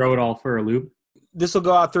 And throw it all for a loop. This will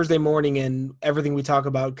go out Thursday morning, and everything we talk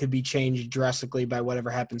about could be changed drastically by whatever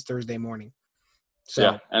happens Thursday morning. So,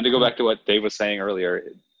 yeah, and to go back to what Dave was saying earlier,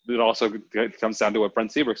 it also comes down to what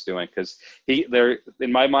Brent Seabrook's doing because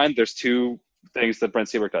in my mind, there's 2 things that Brent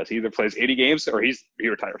Seabrook does. He either plays 80 games or he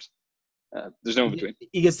retires. There's no in between.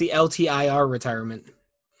 He gets the LTIR retirement.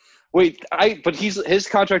 Wait, but his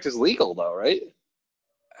contract is legal though, right?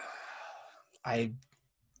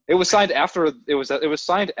 It was signed after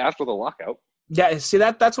signed after the lockout. Yeah, see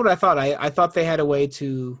that's what I thought. I thought they had a way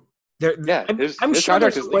to. I'm sure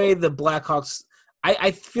there's a way the Blackhawks.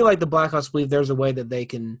 I feel like the Blackhawks believe there's a way that they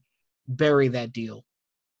can bury that deal.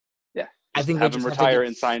 Yeah, I think have him retire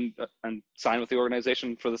and sign with the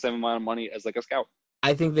organization for the same amount of money as like a scout.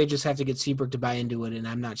 I think they just have to get Seabrook to buy into it, and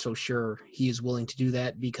I'm not so sure he is willing to do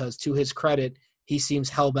that because, to his credit, he seems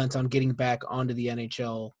hell-bent on getting back onto the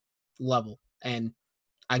NHL level. And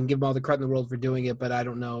I can give him all the credit in the world for doing it, but I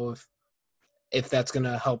don't know if that's going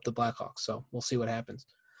to help the Blackhawks. So we'll see what happens.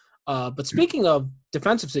 But speaking of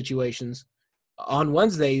defensive situations, on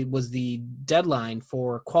Wednesday was the deadline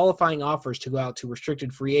for qualifying offers to go out to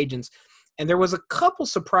restricted free agents, and there was a couple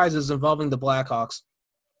surprises involving the Blackhawks.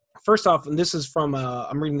 First off, and this is from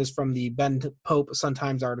I'm reading this from the Ben Pope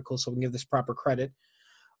Sun-Times article, so we can give this proper credit.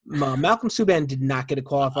 Malcolm Subban did not get a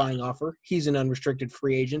qualifying offer. He's an unrestricted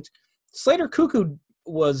free agent. Slater Cuckoo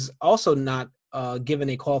was also not given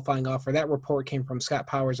a qualifying offer. That report came from Scott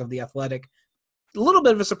Powers of The Athletic. A little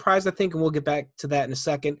bit of a surprise, I think, and we'll get back to that in a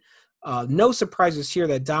second. No surprises here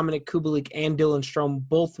that Dominic Kubalik and Dylan Strome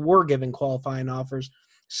both were given qualifying offers.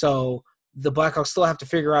 So the Blackhawks still have to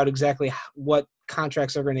figure out exactly what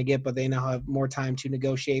contracts they're going to get, but they now have more time to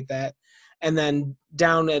negotiate that. And then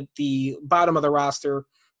down at the bottom of the roster,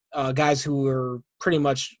 guys who were pretty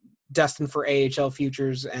much destined for AHL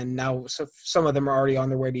futures, and now some of them are already on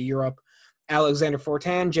their way to Europe. Alexander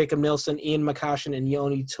Fortin, Jacob Nilsson, Ian McCoshen, and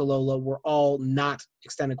Yoni Tolola were all not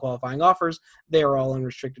extended qualifying offers. They are all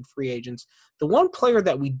unrestricted free agents. The one player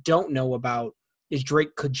that we don't know about is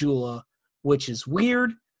Drake Caggiula, which is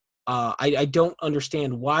weird. I don't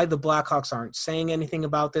understand why the Blackhawks aren't saying anything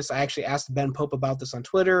about this. I actually asked Ben Pope about this on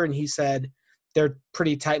Twitter, and he said they're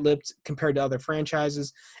pretty tight-lipped compared to other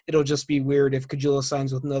franchises. It'll just be weird if Caggiula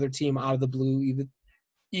signs with another team out of the blue,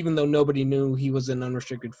 even though nobody knew he was an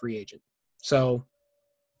unrestricted free agent. So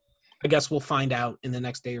I guess we'll find out in the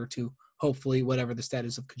next day or two, hopefully, whatever the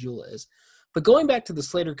status of Caggiula is. But going back to the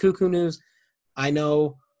Slater-Cuckoo news, I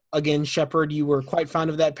know, again, Shepard, you were quite fond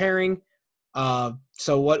of that pairing.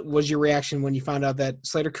 So what was your reaction when you found out that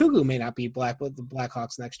Slater-Cuckoo may not be with the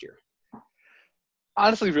Blackhawks next year?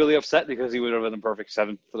 Honestly, really upset because he would have been the perfect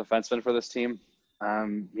seventh defenseman for this team.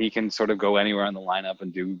 He can sort of go anywhere in the lineup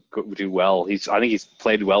and do well. I think he's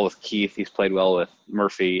played well with Keith. He's played well with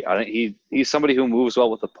Murphy. I think he's somebody who moves well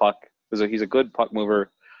with the puck. He's a good puck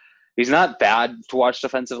mover. He's not bad to watch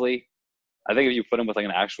defensively. I think if you put him with like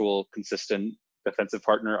an actual consistent defensive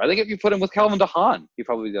partner, I think if you put him with Calvin DeHaan, he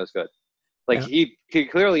probably does good. Like he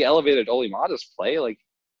clearly elevated Olli Maatta's play. Like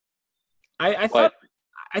I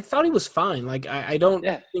thought he was fine. Like I don't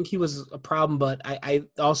think he was a problem, but I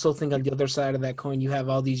also think on the other side of that coin, you have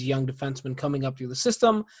all these young defensemen coming up through the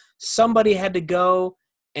system. Somebody had to go,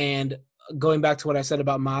 and going back to what I said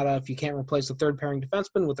about Maatta, if you can't replace the third pairing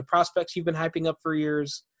defenseman with the prospects you've been hyping up for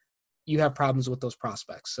years, you have problems with those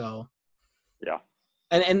prospects. So yeah.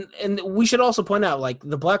 And we should also point out, like,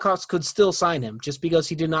 the Blackhawks could still sign him. Just because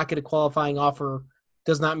he did not get a qualifying offer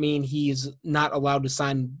does not mean he's not allowed to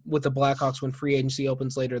sign with the Blackhawks when free agency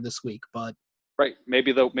opens later this week. But right,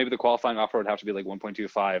 maybe the qualifying offer would have to be like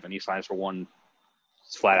 1.25, and he signs for one,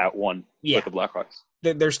 flat out one with the Blackhawks.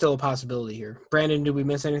 There's still a possibility here. Brandon, did we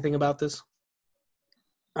miss anything about this?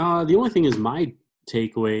 The only thing is my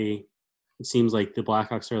takeaway. It seems like the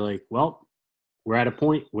Blackhawks are like, well, we're at a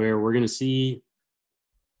point where we're going to see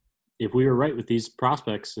if we were right with these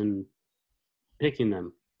prospects and picking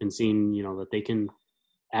them and seeing, that they can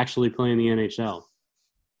actually play in the NHL,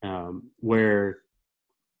 where,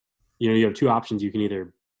 you have two options. You can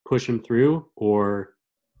either push them through or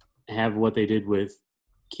have what they did with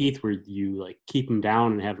Keith, where you like keep them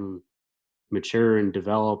down and have them mature and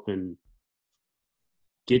develop and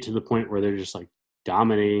get to the point where they're just like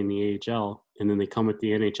dominating the AHL. And then they come at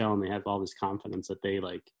the NHL and they have all this confidence that they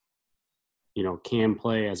can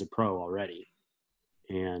play as a pro already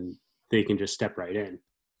and they can just step right in.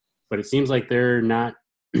 But it seems like they're not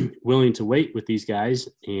willing to wait with these guys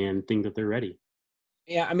and think that they're ready.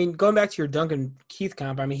 Yeah, I mean, going back to your Duncan Keith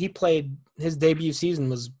comp, I mean, he played his debut season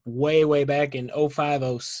was way, way back in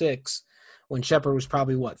 05-06 when Shepard was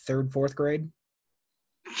probably, third, fourth grade?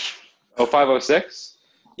 05-06?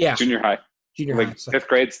 Yeah. Junior high. High. So. Fifth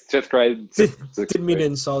grade. Didn't mean to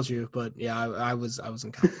insult you, but yeah, I was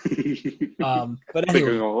in college. But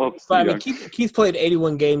anyway, Keith played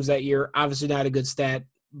 81 games that year. Obviously not a good stat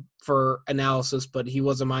for analysis, but he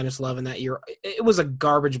was a -11 that year. It was a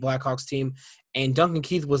garbage Blackhawks team, and Duncan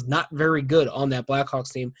Keith was not very good on that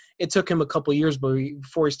Blackhawks team. It took him a couple years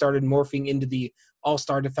before he started morphing into the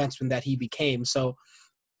all-star defenseman that he became. So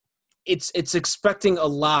it's expecting a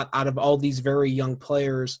lot out of all these very young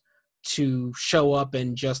players to show up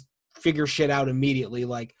and just figure shit out immediately.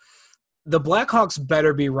 Like, the Blackhawks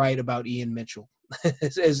better be right about Ian Mitchell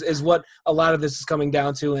is what a lot of this is coming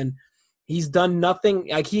down to. And he's done nothing.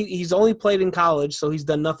 Like, he's only played in college, so he's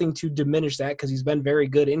done nothing to diminish that because he's been very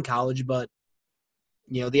good in college. But,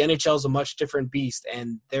 the NHL is a much different beast.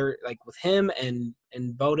 And they're like, with him and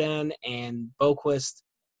Bodan and Boquist,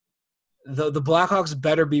 the Blackhawks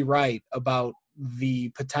better be right about the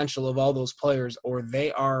potential of all those players, or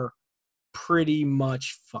they are pretty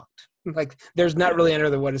much fucked. Like, there's not really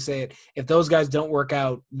another way to say it. If those guys don't work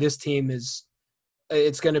out, this team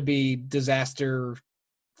it's going to be disaster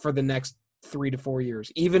for the next 3 to 4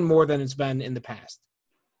 years, even more than it's been in the past.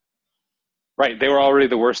 Right. They were already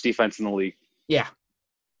the worst defense in the league. Yeah.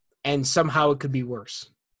 And somehow it could be worse.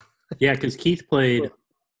 Yeah, because Keith played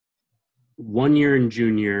 1 year in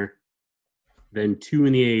junior, then 2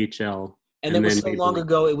 in the AHL. And it was so long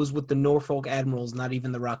ago, it was with the Norfolk Admirals, not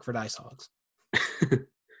even the Rockford Ice Hogs.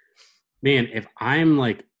 Man, if I'm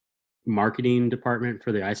like marketing department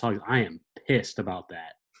for the Ice Hogs, I am pissed about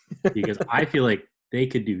that because I feel like they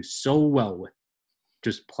could do so well with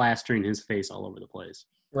just plastering his face all over the place.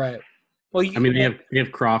 Right. Well, they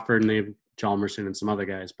have Crawford and they have Chalmerson and some other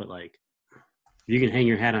guys, but like, if you can hang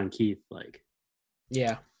your hat on Keith, like,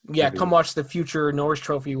 yeah, Yeah, come watch the future Norris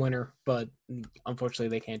Trophy winner, but unfortunately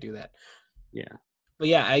they can't do that. Yeah. But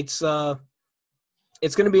yeah, it's going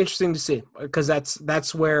to be interesting to see because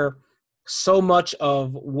that's where so much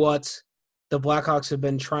of what the Blackhawks have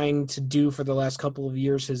been trying to do for the last couple of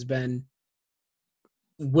years has been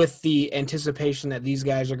with the anticipation that these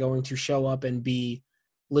guys are going to show up and be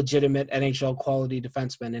legitimate NHL quality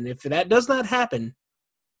defensemen. And if that does not happen,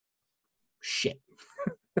 shit.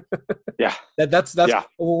 Yeah. That's yeah.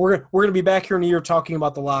 We're going to be back here in a year talking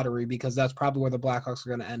about the lottery because that's probably where the Blackhawks are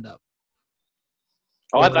going to end up.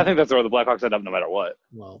 Oh, I think that's where the Blackhawks end up no matter what.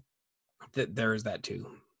 Well, there is that too.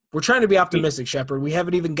 We're trying to be optimistic, Shepard. We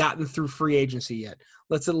haven't even gotten through free agency yet.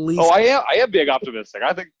 Let's at least. Oh, I am being optimistic.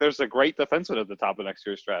 I think there's a great defenseman at the top of next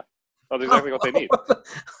year's draft. That's exactly what they need.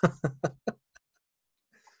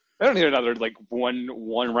 They don't need another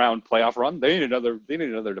one round playoff run. They need another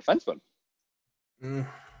defenseman.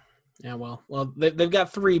 Yeah, well, they've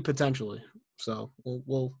got 3 potentially, so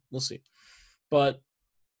we'll see. But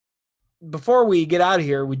before we get out of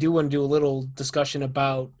here, we do want to do a little discussion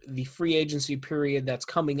about the free agency period that's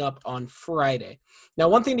coming up on Friday. Now,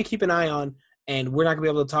 one thing to keep an eye on, and we're not going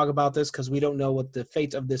to be able to talk about this because we don't know what the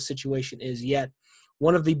fate of this situation is yet.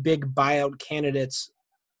 One of the big buyout candidates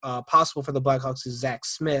possible for the Blackhawks is Zach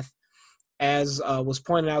Smith, as was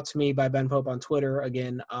pointed out to me by Ben Pope on Twitter.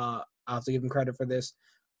 Again, I'll have to give him credit for this.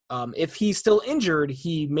 If he's still injured,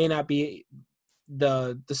 he may not be –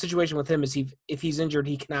 the situation with him is if he's injured,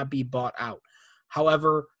 he cannot be bought out.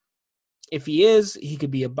 However, if he is, he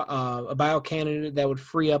could be a buyout candidate that would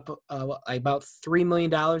free up about $3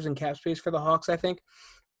 million in cap space for the Hawks, I think.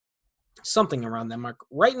 Something around that mark.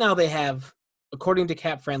 Right now they have, according to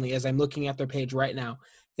Cap Friendly, as I'm looking at their page right now,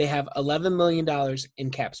 they have $11 million in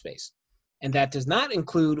cap space. And that does not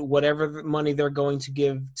include whatever money they're going to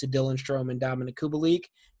give to Dylan Strome and Dominic Kubalik.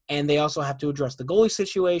 And they also have to address the goalie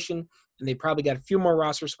situation. And they probably got a few more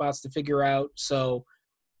roster spots to figure out. So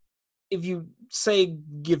if you say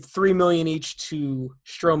give $3 million each to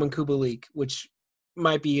Strome and Kubalik, which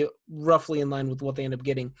might be roughly in line with what they end up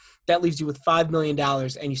getting, that leaves you with $5 million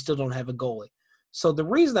and you still don't have a goalie. So the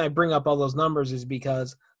reason I bring up all those numbers is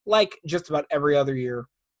because, like just about every other year,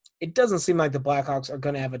 it doesn't seem like the Blackhawks are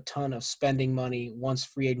going to have a ton of spending money once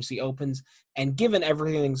free agency opens. And given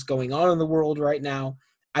everything that's going on in the world right now,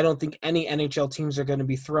 I don't think any NHL teams are going to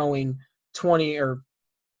be throwing 20 or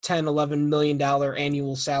 10, $11 million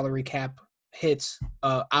annual salary cap hits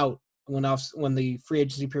out when the free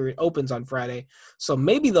agency period opens on Friday. So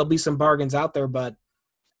maybe there'll be some bargains out there, but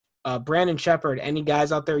Brandon Shepard, any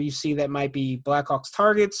guys out there you see that might be Blackhawks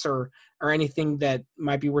targets or anything that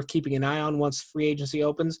might be worth keeping an eye on once free agency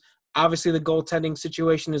opens? Obviously, the goaltending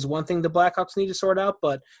situation is one thing the Blackhawks need to sort out,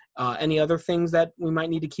 but any other things that we might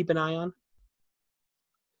need to keep an eye on?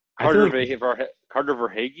 Carter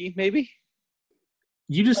Verhaeghe, maybe?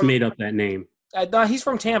 You just made up that name. He's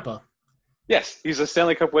from Tampa. Yes, he's a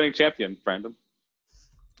Stanley Cup winning champion, Brandon.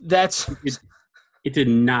 It did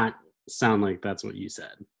not sound like that's what you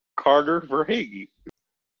said. Carter Verhaeghe.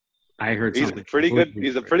 I heard he's something.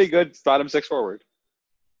 He's a pretty good bottom 6 forward.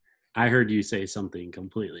 I heard you say something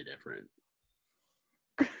completely different.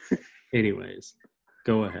 Anyways,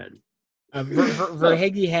 go ahead.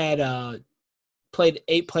 Verhaeghe had played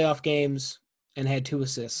 8 playoff games and had 2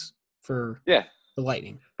 assists for the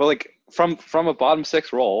Lightning. But from a bottom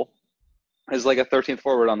 6 role as a 13th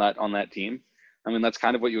forward on that team. I mean, that's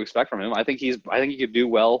kind of what you expect from him. I think he could do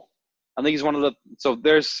well. I think he's one of the – so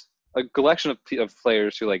there's a collection of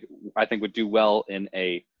players who, I think would do well in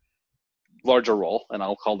a larger role, and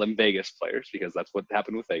I'll call them Vegas players because that's what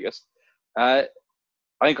happened with Vegas. I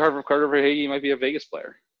think Carter Verhaeghe might be a Vegas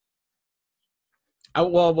player.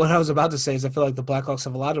 Well, what I was about to say is I feel like the Blackhawks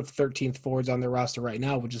have a lot of 13th forwards on their roster right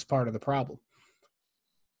now, which is part of the problem.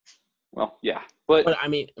 Well, yeah. But I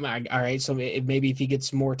mean, all right, so maybe if he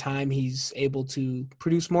gets more time, he's able to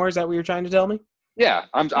produce more. Is that what you're trying to tell me? Yeah,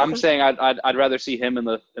 I'm saying I'd rather see him in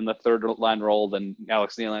the third line role than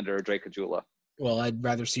Alex Nylander or Drake Caggiula. Well, I'd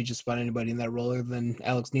rather see just about anybody in that role other than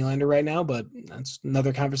Alex Nylander right now, but that's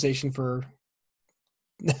another conversation for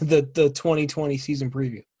the 2020 season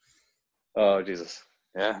preview. Oh, Jesus.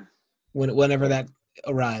 Yeah. Whenever that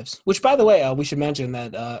arrives. Which, by the way, we should mention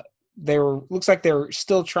that looks like they're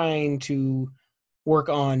still trying to work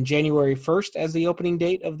on January 1st as the opening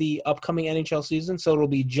date of the upcoming NHL season. So it'll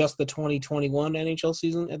be just the 2021 NHL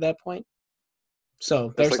season at that point.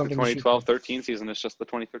 So there's something. The 2012-13 season is just the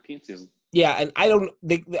 2013 season. Yeah,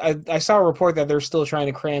 and I saw a report that they're still trying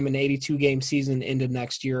to cram an 82-game season into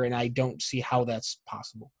next year, and I don't see how that's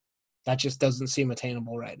possible. That just doesn't seem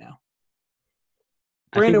attainable right now.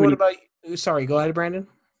 Brandon, what about you? Sorry, go ahead, Brandon.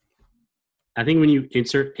 I think when you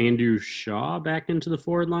insert Andrew Shaw back into the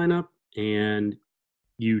forward lineup and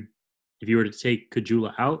if you were to take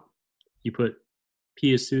Kajula out, you put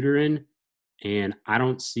Pia Suter in, and I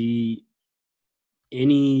don't see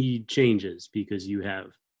any changes because you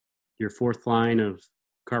have your fourth line of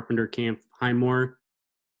Carpenter, Camp, Highmore,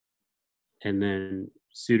 and then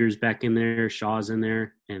Suter's back in there, Shaw's in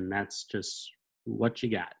there, and that's just what you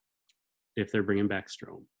got if they're bringing back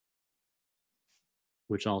Strome,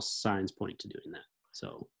 which all signs point to doing that.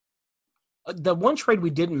 So the one trade we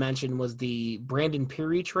didn't mention was the Brandon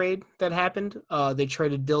Peary trade that happened. They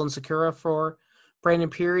traded Dylan Sakura for Brandon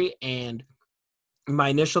Peary, and my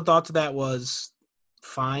initial thought to that was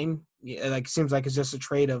fine. Like, seems like it's just a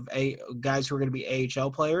trade of guys who are going to be AHL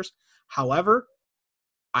players. However,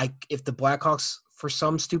 if the Blackhawks, for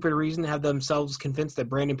some stupid reason, have themselves convinced that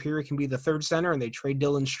Brandon Peary can be the third center and they trade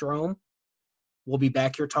Dylan Strome, we'll be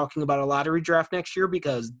back here talking about a lottery draft next year,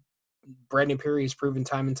 because Brandon Peary has proven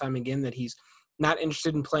time and time again that he's not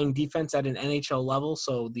interested in playing defense at an NHL level.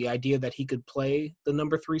 So the idea that he could play the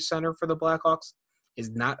number 3 center for the Blackhawks is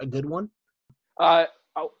not a good one.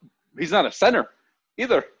 He's not a center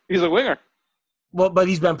either. He's a winger. Well, but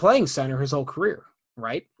he's been playing center his whole career,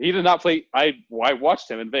 right? He did not play. I watched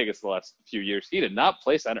him in Vegas the last few years. He did not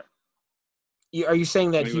play center. Are you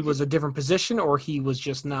saying that he was a different position, or he was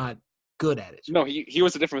just not good at it? No, he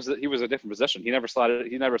was a different position. He never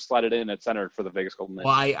slotted in at center for the Vegas Golden Knights.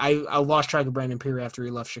 Well, I lost track of Brandon Peary after he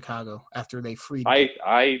left Chicago, after they freed him.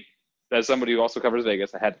 I as somebody who also covers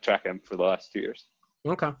Vegas, I had to track him for the last 2 years.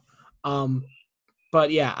 Okay.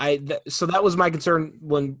 But yeah, so that was my concern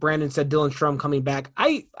when Brandon said Dylan Strome coming back.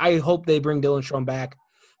 I hope they bring Dylan Strome back,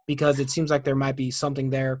 because it seems like there might be something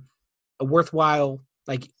there, a worthwhile,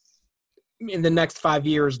 like in the next 5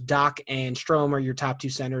 years, Doc and Strome are your top 2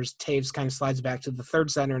 centers. Taves kind of slides back to the third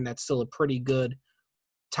center, and that's still a pretty good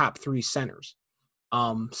top 3 centers.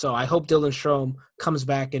 So I hope Dylan Strome comes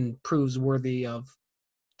back and proves worthy of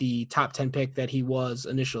the top 10 pick that he was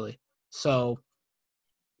initially. So,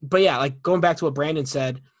 but yeah, like going back to what Brandon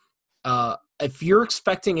said, if you're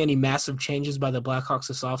expecting any massive changes by the Blackhawks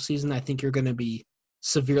this offseason, I think you're going to be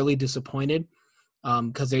severely disappointed,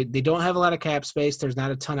 because they don't have a lot of cap space. There's not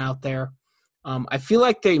a ton out there. I feel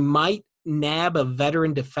like they might nab a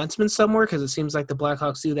veteran defenseman somewhere, because it seems like the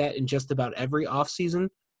Blackhawks do that in just about every offseason.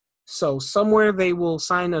 So somewhere they will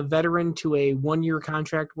sign a veteran to a 1-year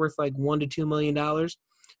contract worth like $1 to $2 million.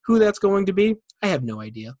 Who that's going to be, I have no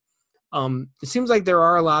idea. It seems like there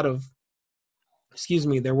were a lot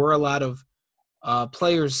of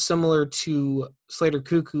players similar to Slater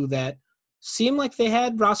Cuckoo that seemed like they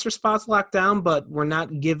had roster spots locked down, but were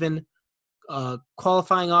not given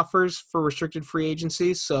qualifying offers for restricted free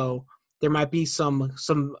agency. So there might be some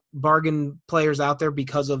bargain players out there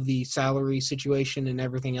because of the salary situation and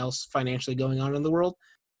everything else financially going on in the world.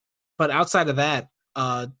 But outside of that,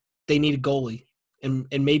 they need a goalie, and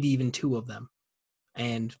maybe even 2 of them.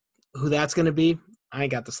 And who that's going to be, I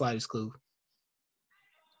ain't got the slightest clue.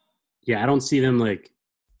 Yeah, I don't see them like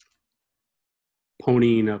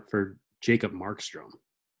ponying up for Jacob Markstrom.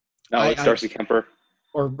 No, it's Darcy Kemper.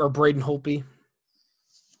 Or Braden Holtby.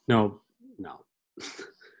 No.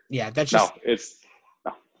 Yeah, that's just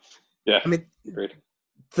no. Yeah, I mean, agreed.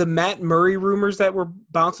 The Matt Murray rumors that were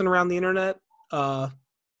bouncing around the internet, that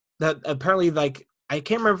apparently, like, I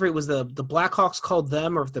can't remember if it was the Blackhawks called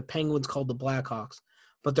them or if the Penguins called the Blackhawks.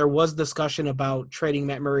 But there was discussion about trading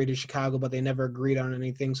Matt Murray to Chicago, but they never agreed on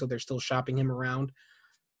anything, so they're still shopping him around.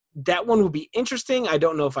 That one would be interesting. I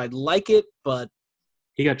don't know if I'd like it, but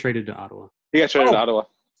he got traded to Ottawa. To Ottawa.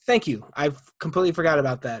 Thank you. I've completely forgot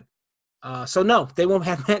about that. So no, they won't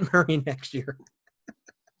have Matt Murray next year.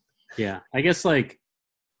 Yeah, I guess like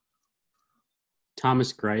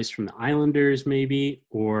Thomas Greiss from the Islanders maybe,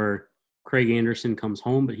 or Craig Anderson comes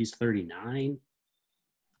home, but he's 39.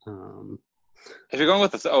 If you're going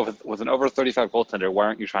with an over 35 goaltender, why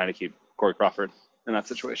aren't you trying to keep Corey Crawford in that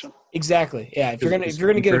situation? Exactly. Yeah. If you're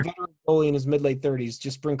gonna get a veteran goalie in his mid-late 30s,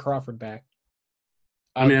 just bring Crawford back.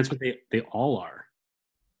 I mean, that's what they all are.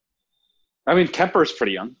 I mean, Kemper's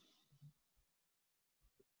pretty young.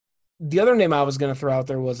 The other name I was going to throw out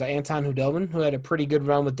there was Anton Hudobin, who had a pretty good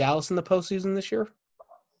run with Dallas in the postseason this year.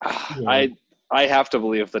 I have to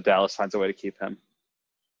believe that Dallas finds a way to keep him.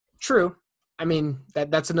 True. I mean,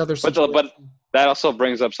 that's another situation. But that also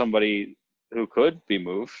brings up somebody who could be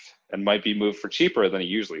moved and might be moved for cheaper than he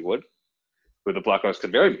usually would, who the Blackhawks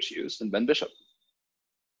could very much use, and Ben Bishop.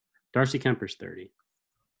 Darcy Kemper's 30.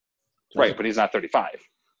 Right, but he's not 35.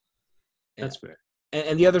 That's fair.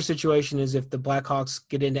 And the other situation is if the Blackhawks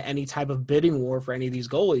get into any type of bidding war for any of these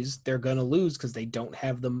goalies, they're going to lose because they don't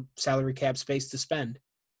have the salary cap space to spend.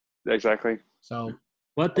 Exactly. So,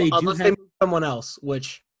 But they do unless they have move someone else,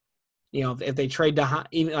 which, if they trade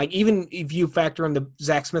even if you factor in the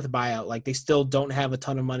Zach Smith buyout, like they still don't have a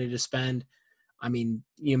ton of money to spend. I mean,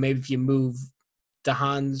 maybe if you move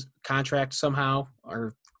DeHaan's contract somehow,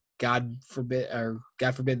 or God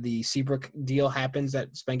forbid the Seabrook deal happens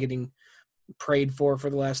that's been getting prayed for the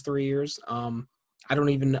last 3 years. I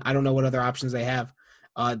don't know what other options they have.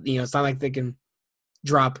 It's not like they can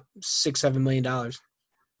drop $6-7 million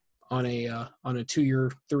on a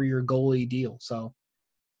 2-year, 3-year goalie deal. So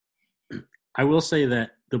I will say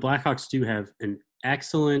that the Blackhawks do have an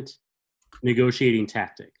excellent negotiating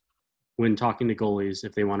tactic when talking to goalies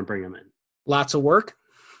if they want to bring them in. lots of work.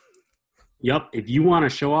 Yep. If you want to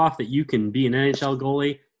show off that you can be an NHL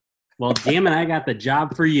goalie, well, damn it, I got the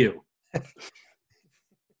job for you.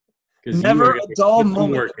 Never a dull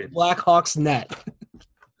moment in the Blackhawks net.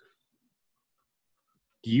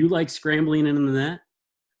 Do you like scrambling in the net?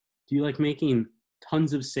 Do you like making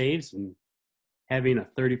tons of saves and having a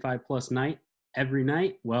 35-plus night every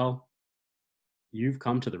night? Well, you've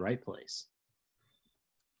come to the right place.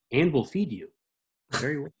 And we'll feed you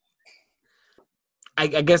very well. I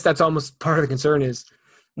guess that's almost part of the concern is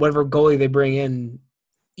whatever goalie they bring in.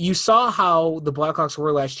 You saw how the Blackhawks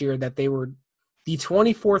were last year, that they were the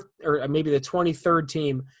 24th or maybe the 23rd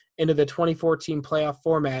team into the 2014 playoff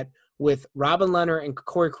format, with Robin Leonard and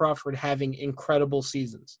Corey Crawford having incredible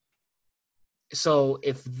seasons. So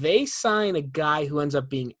if they sign a guy who ends up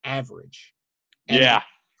being average, and the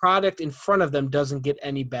product in front of them doesn't get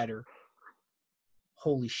any better,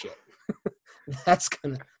 holy shit, that's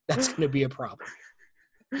gonna be a problem.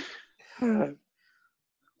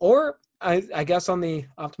 Or I guess on the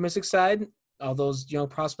optimistic side, all those young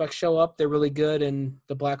prospects show up, they're really good, and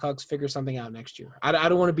the Blackhawks figure something out next year. I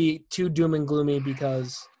don't want to be too doom and gloomy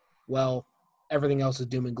because, well, everything else is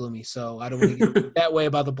doom and gloomy. So I don't want to get that way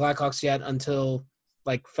about the Blackhawks yet until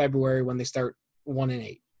like February when they start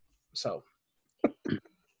 1-8. So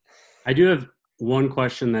I do have one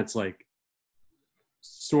question that's like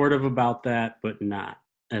sort of about that, but not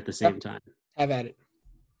at the same time. Have at it.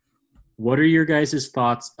 What are your guys'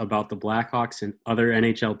 thoughts about the Blackhawks and other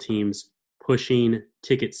NHL teams pushing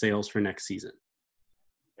ticket sales for next season?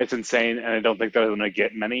 It's insane, and I don't think they're going to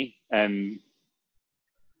get many. And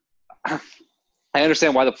I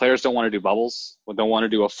understand why the players don't want to do bubbles, or don't want to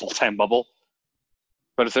do a full-time bubble.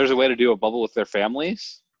 But if there's a way to do a bubble with their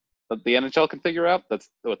families that the NHL can figure out, that's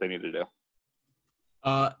what they need to do.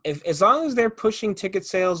 If as long as they're pushing ticket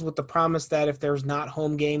sales with the promise that if there's not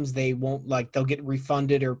home games, they won't, like, they'll get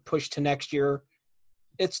refunded or pushed to next year,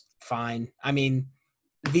 it's fine. I mean,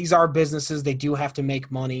 these are businesses; they do have to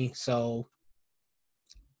make money, so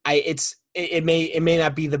it may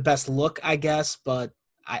not be the best look, I guess, but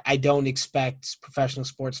I don't expect professional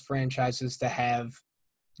sports franchises to have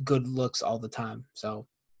good looks all the time. So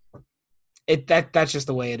that's just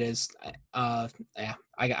the way it is. I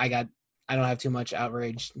don't have too much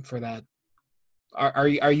outrage for that. Are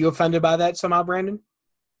you offended by that somehow, Brandon?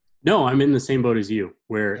 No, I'm in the same boat as you,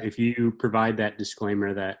 where if you provide that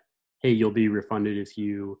disclaimer that, hey, you'll be refunded if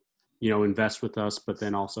you invest with us, but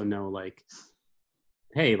then also know, like,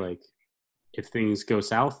 hey, like, if things go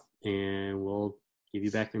south and we'll give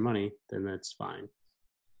you back your money, then that's fine.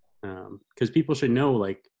 Because people should know,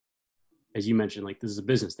 like, as you mentioned, like, this is a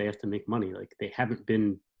business. They have to make money. Like, they haven't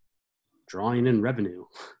been drawing in revenue.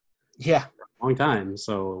 Yeah. For a long time.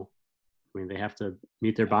 So, I mean, they have to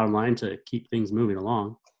meet their bottom line to keep things moving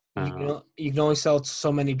along. You can only sell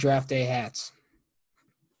so many draft day hats.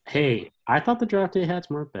 Hey, I thought the draft day hats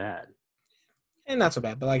weren't bad. And not so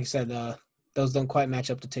bad, but like you said, those don't quite match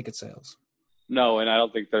up to ticket sales. No, and I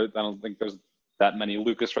don't think there's that many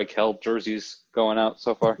Lukas Reichel jerseys going out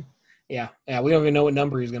so far. Yeah, we don't even know what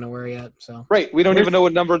number he's going to wear yet. So right, we don't even know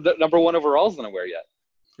what number one overall is going to wear yet.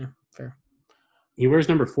 Yeah, fair. He wears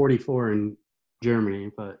number 44 in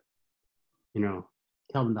Germany, but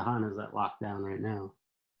Kelvin DeHaan has that locked down right now.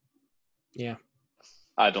 Yeah,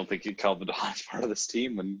 I don't think Kelvin DeHaan is part of this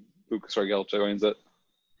team when Lukas Reichel joins it.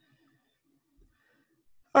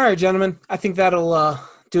 All right, gentlemen. I think that'll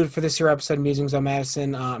do it for this here episode of Musings on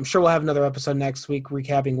Madison. I'm sure we'll have another episode next week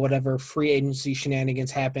recapping whatever free agency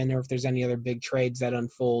shenanigans happen, or if there's any other big trades that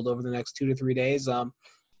unfold over the next 2 to 3 days.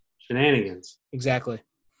 Shenanigans. Exactly.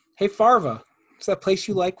 Hey, Farva, is that place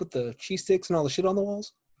you like with the cheese sticks and all the shit on the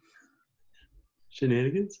walls?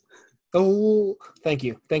 Shenanigans? Oh, thank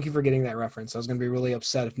you. Thank you for getting that reference. I was going to be really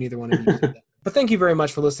upset if neither one of you did that. But thank you very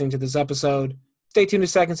much for listening to this episode. Stay tuned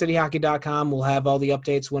to SecondCityHockey.com. We'll have all the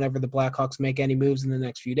updates whenever the Blackhawks make any moves in the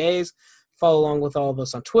next few days. Follow along with all of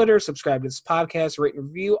us on Twitter. Subscribe to this podcast, rate and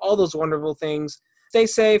review, all those wonderful things. Stay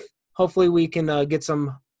safe. Hopefully we can get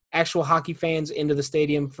some actual hockey fans into the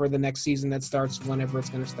stadium for the next season that starts whenever it's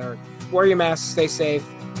going to start. Wear your masks, stay safe,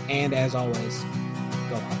 and as always,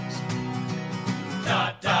 go Hawks.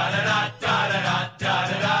 Da da da da da da.